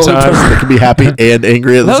the same time. He's the only person that can be happy and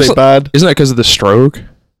angry at the same time. Isn't that because of the stroke?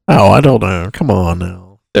 Oh, I don't know. Come on now.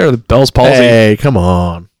 They're the Bell's palsy. Hey, come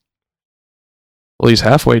on. Well, he's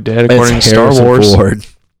halfway dead according to Star Wars.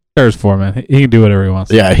 Harrison Ford, man. He can do whatever he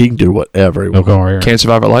wants. Yeah, he can do whatever he wants. Can't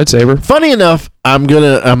survive a lightsaber. Funny enough, I'm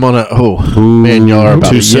gonna. Man, y'all are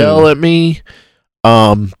about to yell at me.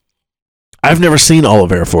 I've never seen all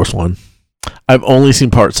of Air Force One. I've only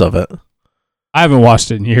seen parts of it. I haven't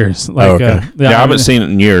watched it in years. I haven't seen it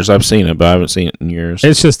in years. I've seen it, but I haven't seen it in years.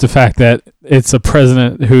 It's just the fact that it's a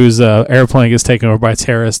president whose airplane gets taken over by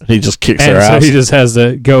terrorists. He just kicks their ass. So he just has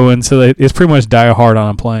to go into it's pretty much Die Hard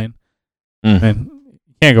on a plane. And you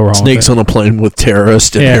can't go wrong. Snakes on a plane with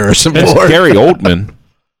terrorists and Harrison Ford. Gary Oldman.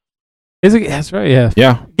 Is it? That's right. Yeah.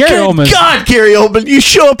 Yeah. Gary Oldman. God, Gary Oldman, you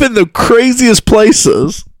show up in the craziest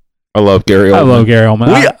places. I love Gary Oldman. I love Gary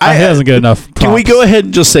Oldman. He doesn't get enough props. Can we go ahead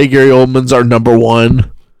and just say Gary Oldman's our number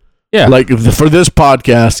one? Yeah. Like for this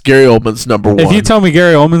podcast, Gary Oldman's number one. If you tell me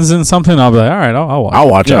Gary Oldman's in something, I'll be like, all right, I'll watch. I'll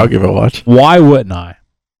watch it. I'll give it a watch. Why wouldn't I?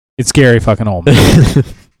 It's Gary fucking Oldman.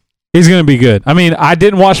 He's gonna be good. I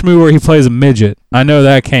didn't watch a movie where he plays a midget. I know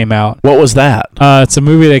that came out. What was that? It's a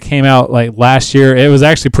movie that came out like last year. It was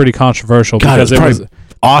actually pretty controversial because it was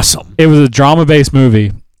awesome. It was a drama-based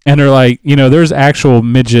movie, and they're like, there's actual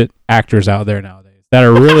midget actors out there nowadays that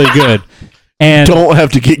are really good. And don't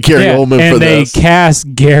have to get Gary Oldman for this. And they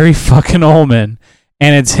cast Gary fucking Oldman,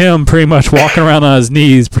 and it's him pretty much walking around on his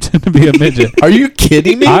knees pretending to be a midget. Are you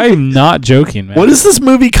kidding me? I'm not joking, man. What is this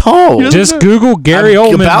movie called? Just Google Gary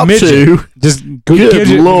Oldman midget. Just Google Gary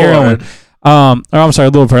Oldman. I'm sorry,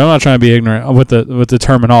 little person. I'm not trying to be ignorant with the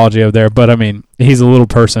terminology of there, but he's a little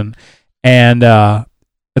person, and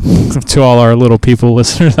to all our little people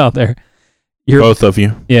listeners out there. Both of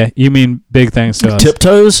you. Yeah, you mean big things to us.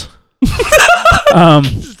 Tiptoes?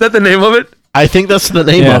 Is that the name of it? I think that's the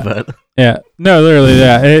name of it. Yeah. No, literally,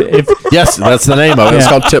 yeah. Yes, that's the name of it. It's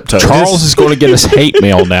called Tiptoes. Charles is going to get us hate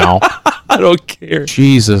mail now. I don't care.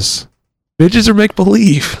 Jesus. Midgets are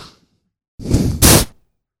make-believe.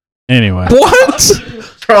 Anyway. What?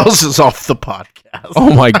 Charles is off the podcast.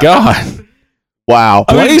 Oh, my God. Wow.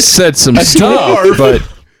 Blaze said some stuff, but...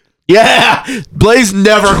 Yeah, Blaze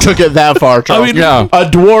never took it that far, Charles. I mean, yeah. A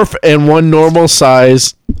dwarf and one normal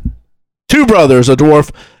size. Two brothers, a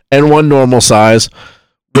dwarf and one normal size.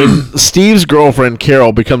 When Steve's girlfriend,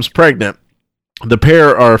 Carol, becomes pregnant, the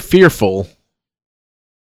pair are fearful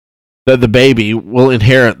that the baby will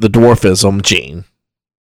inherit the dwarfism gene.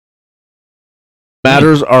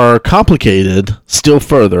 Matters are complicated still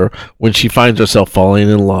further when she finds herself falling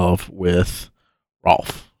in love with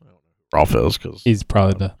Rolf. I don't know who Rolf is because He's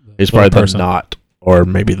probably the the not, or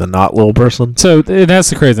maybe the not little person. So and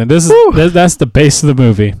that's the crazy thing. This is that's the base of the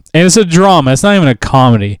movie, and it's a drama. It's not even a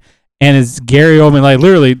comedy, and it's Gary Oldman. Like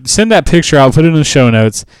literally, send that picture out, put it in the show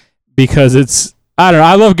notes because it's. I don't know.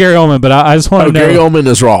 I love Gary Oldman, but I just want to know. Gary Oldman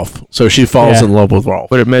is Rolf, so she falls in love with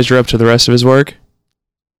Rolf. Would it measure up to the rest of his work?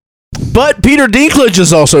 But Peter Dinklage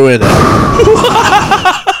is also in it.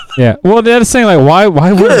 Yeah. Well, they're saying like, why?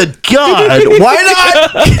 Good God! Why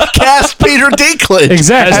not cast Peter Dinklage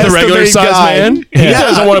Exactly. As the regular main size guy? man? He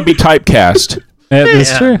doesn't want to be typecast. Yeah,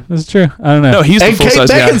 that's true. That's true. I don't know. No, he's the And Kate full-size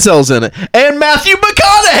guy. Beckinsale's in it, and Matthew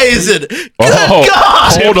McConaughey's in it. Good Oh,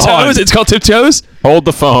 God! hold on. Tiptoes? It's called Tiptoes? Hold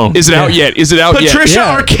the phone. Is it out yet? Is it out yet? Patricia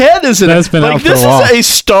Yeah. Arquette is in That's it. been Like out for this a while. is a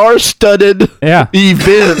star-studded Yeah.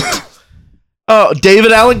 event. Oh,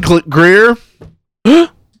 David Allen Greer.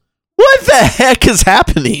 What the heck is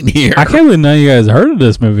happening here? I can't believe none of you guys heard of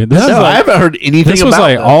this movie. This is No, I like, haven't heard anything this was about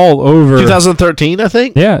like it. all over. 2013, I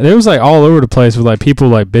think. Yeah, it was like all over the place with like people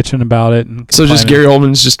like bitching about it and So just complaining. Gary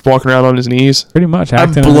Oldman's just walking around on his knees? pretty much I'm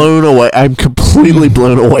acting. blown away. I'm completely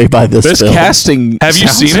blown away by this This film. casting Have you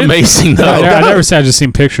sounds seen it? amazing, though. I never seen. I just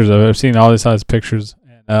seen pictures of it. I've seen all these size pictures.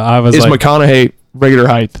 And, I was Is like, McConaughey regular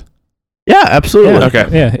height? Yeah, absolutely. yeah, Okay.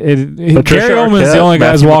 yeah. Patricia Gary Oldman's the Arquette, only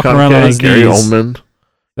guys Matthew walking around on McConaughey, his Gary knees. Oldman,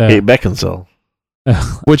 Yeah. Kate Beckinsale.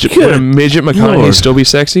 Would Good a midget McConaughey Lord. still be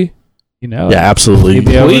sexy? You know, Yeah, absolutely. he'd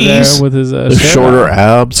be over there Please. with his The shirt shorter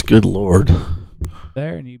out abs. Good Lord.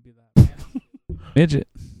 there, and you'd be like midget.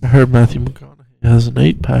 I heard Matthew McConaughey has an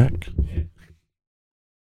 8-pack.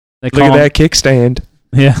 They Look call at him, that kickstand.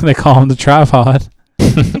 Yeah, they call him the tripod.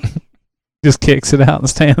 Just kicks it out and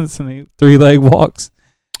stands and he 3-leg walks.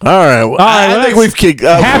 All right. Well, right, I well, think we've kicked.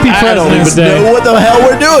 Happy I don't President's even Day. know what the hell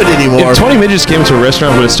we're doing anymore. If 20 midgets came to a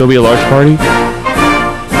restaurant, would it still be a large party?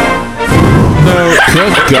 No,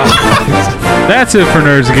 Good God. that's it for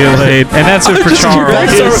Nerds to Get Laid, and that's it for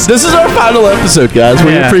Charles. This is our final episode, guys.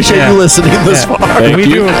 We Yeah, appreciate yeah. you listening this Yeah. far. Thank we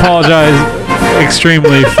you. do apologize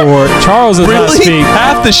extremely for Charles does not Really? speak.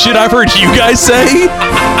 Half the shit I've heard you guys say.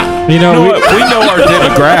 You know, We know our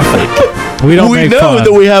demographic. we don't We make know fun.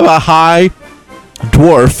 that we have a high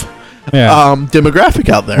dwarf yeah. demographic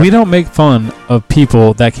out there. We don't make fun of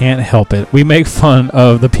people that can't help it. We make fun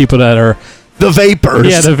of the people that are the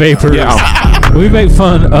vapors. the vapors. Yeah. We make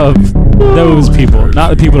fun of those people,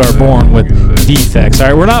 not the people that are born with defects. All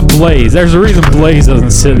right, we're not Blaze. There's a reason Blaze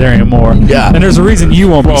doesn't sit there anymore. Yeah. and there's a reason you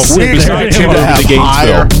won't be we sitting there expect you anymore. to have to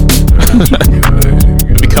higher.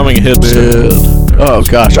 Becoming a hipster. Oh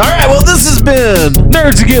gosh. All right. Well, this has been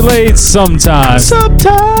Nerds to Get Laid sometimes.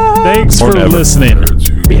 Sometimes Thanks Or for never. listening,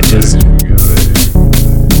 bitches.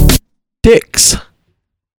 Dicks.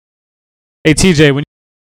 Hey TJ, when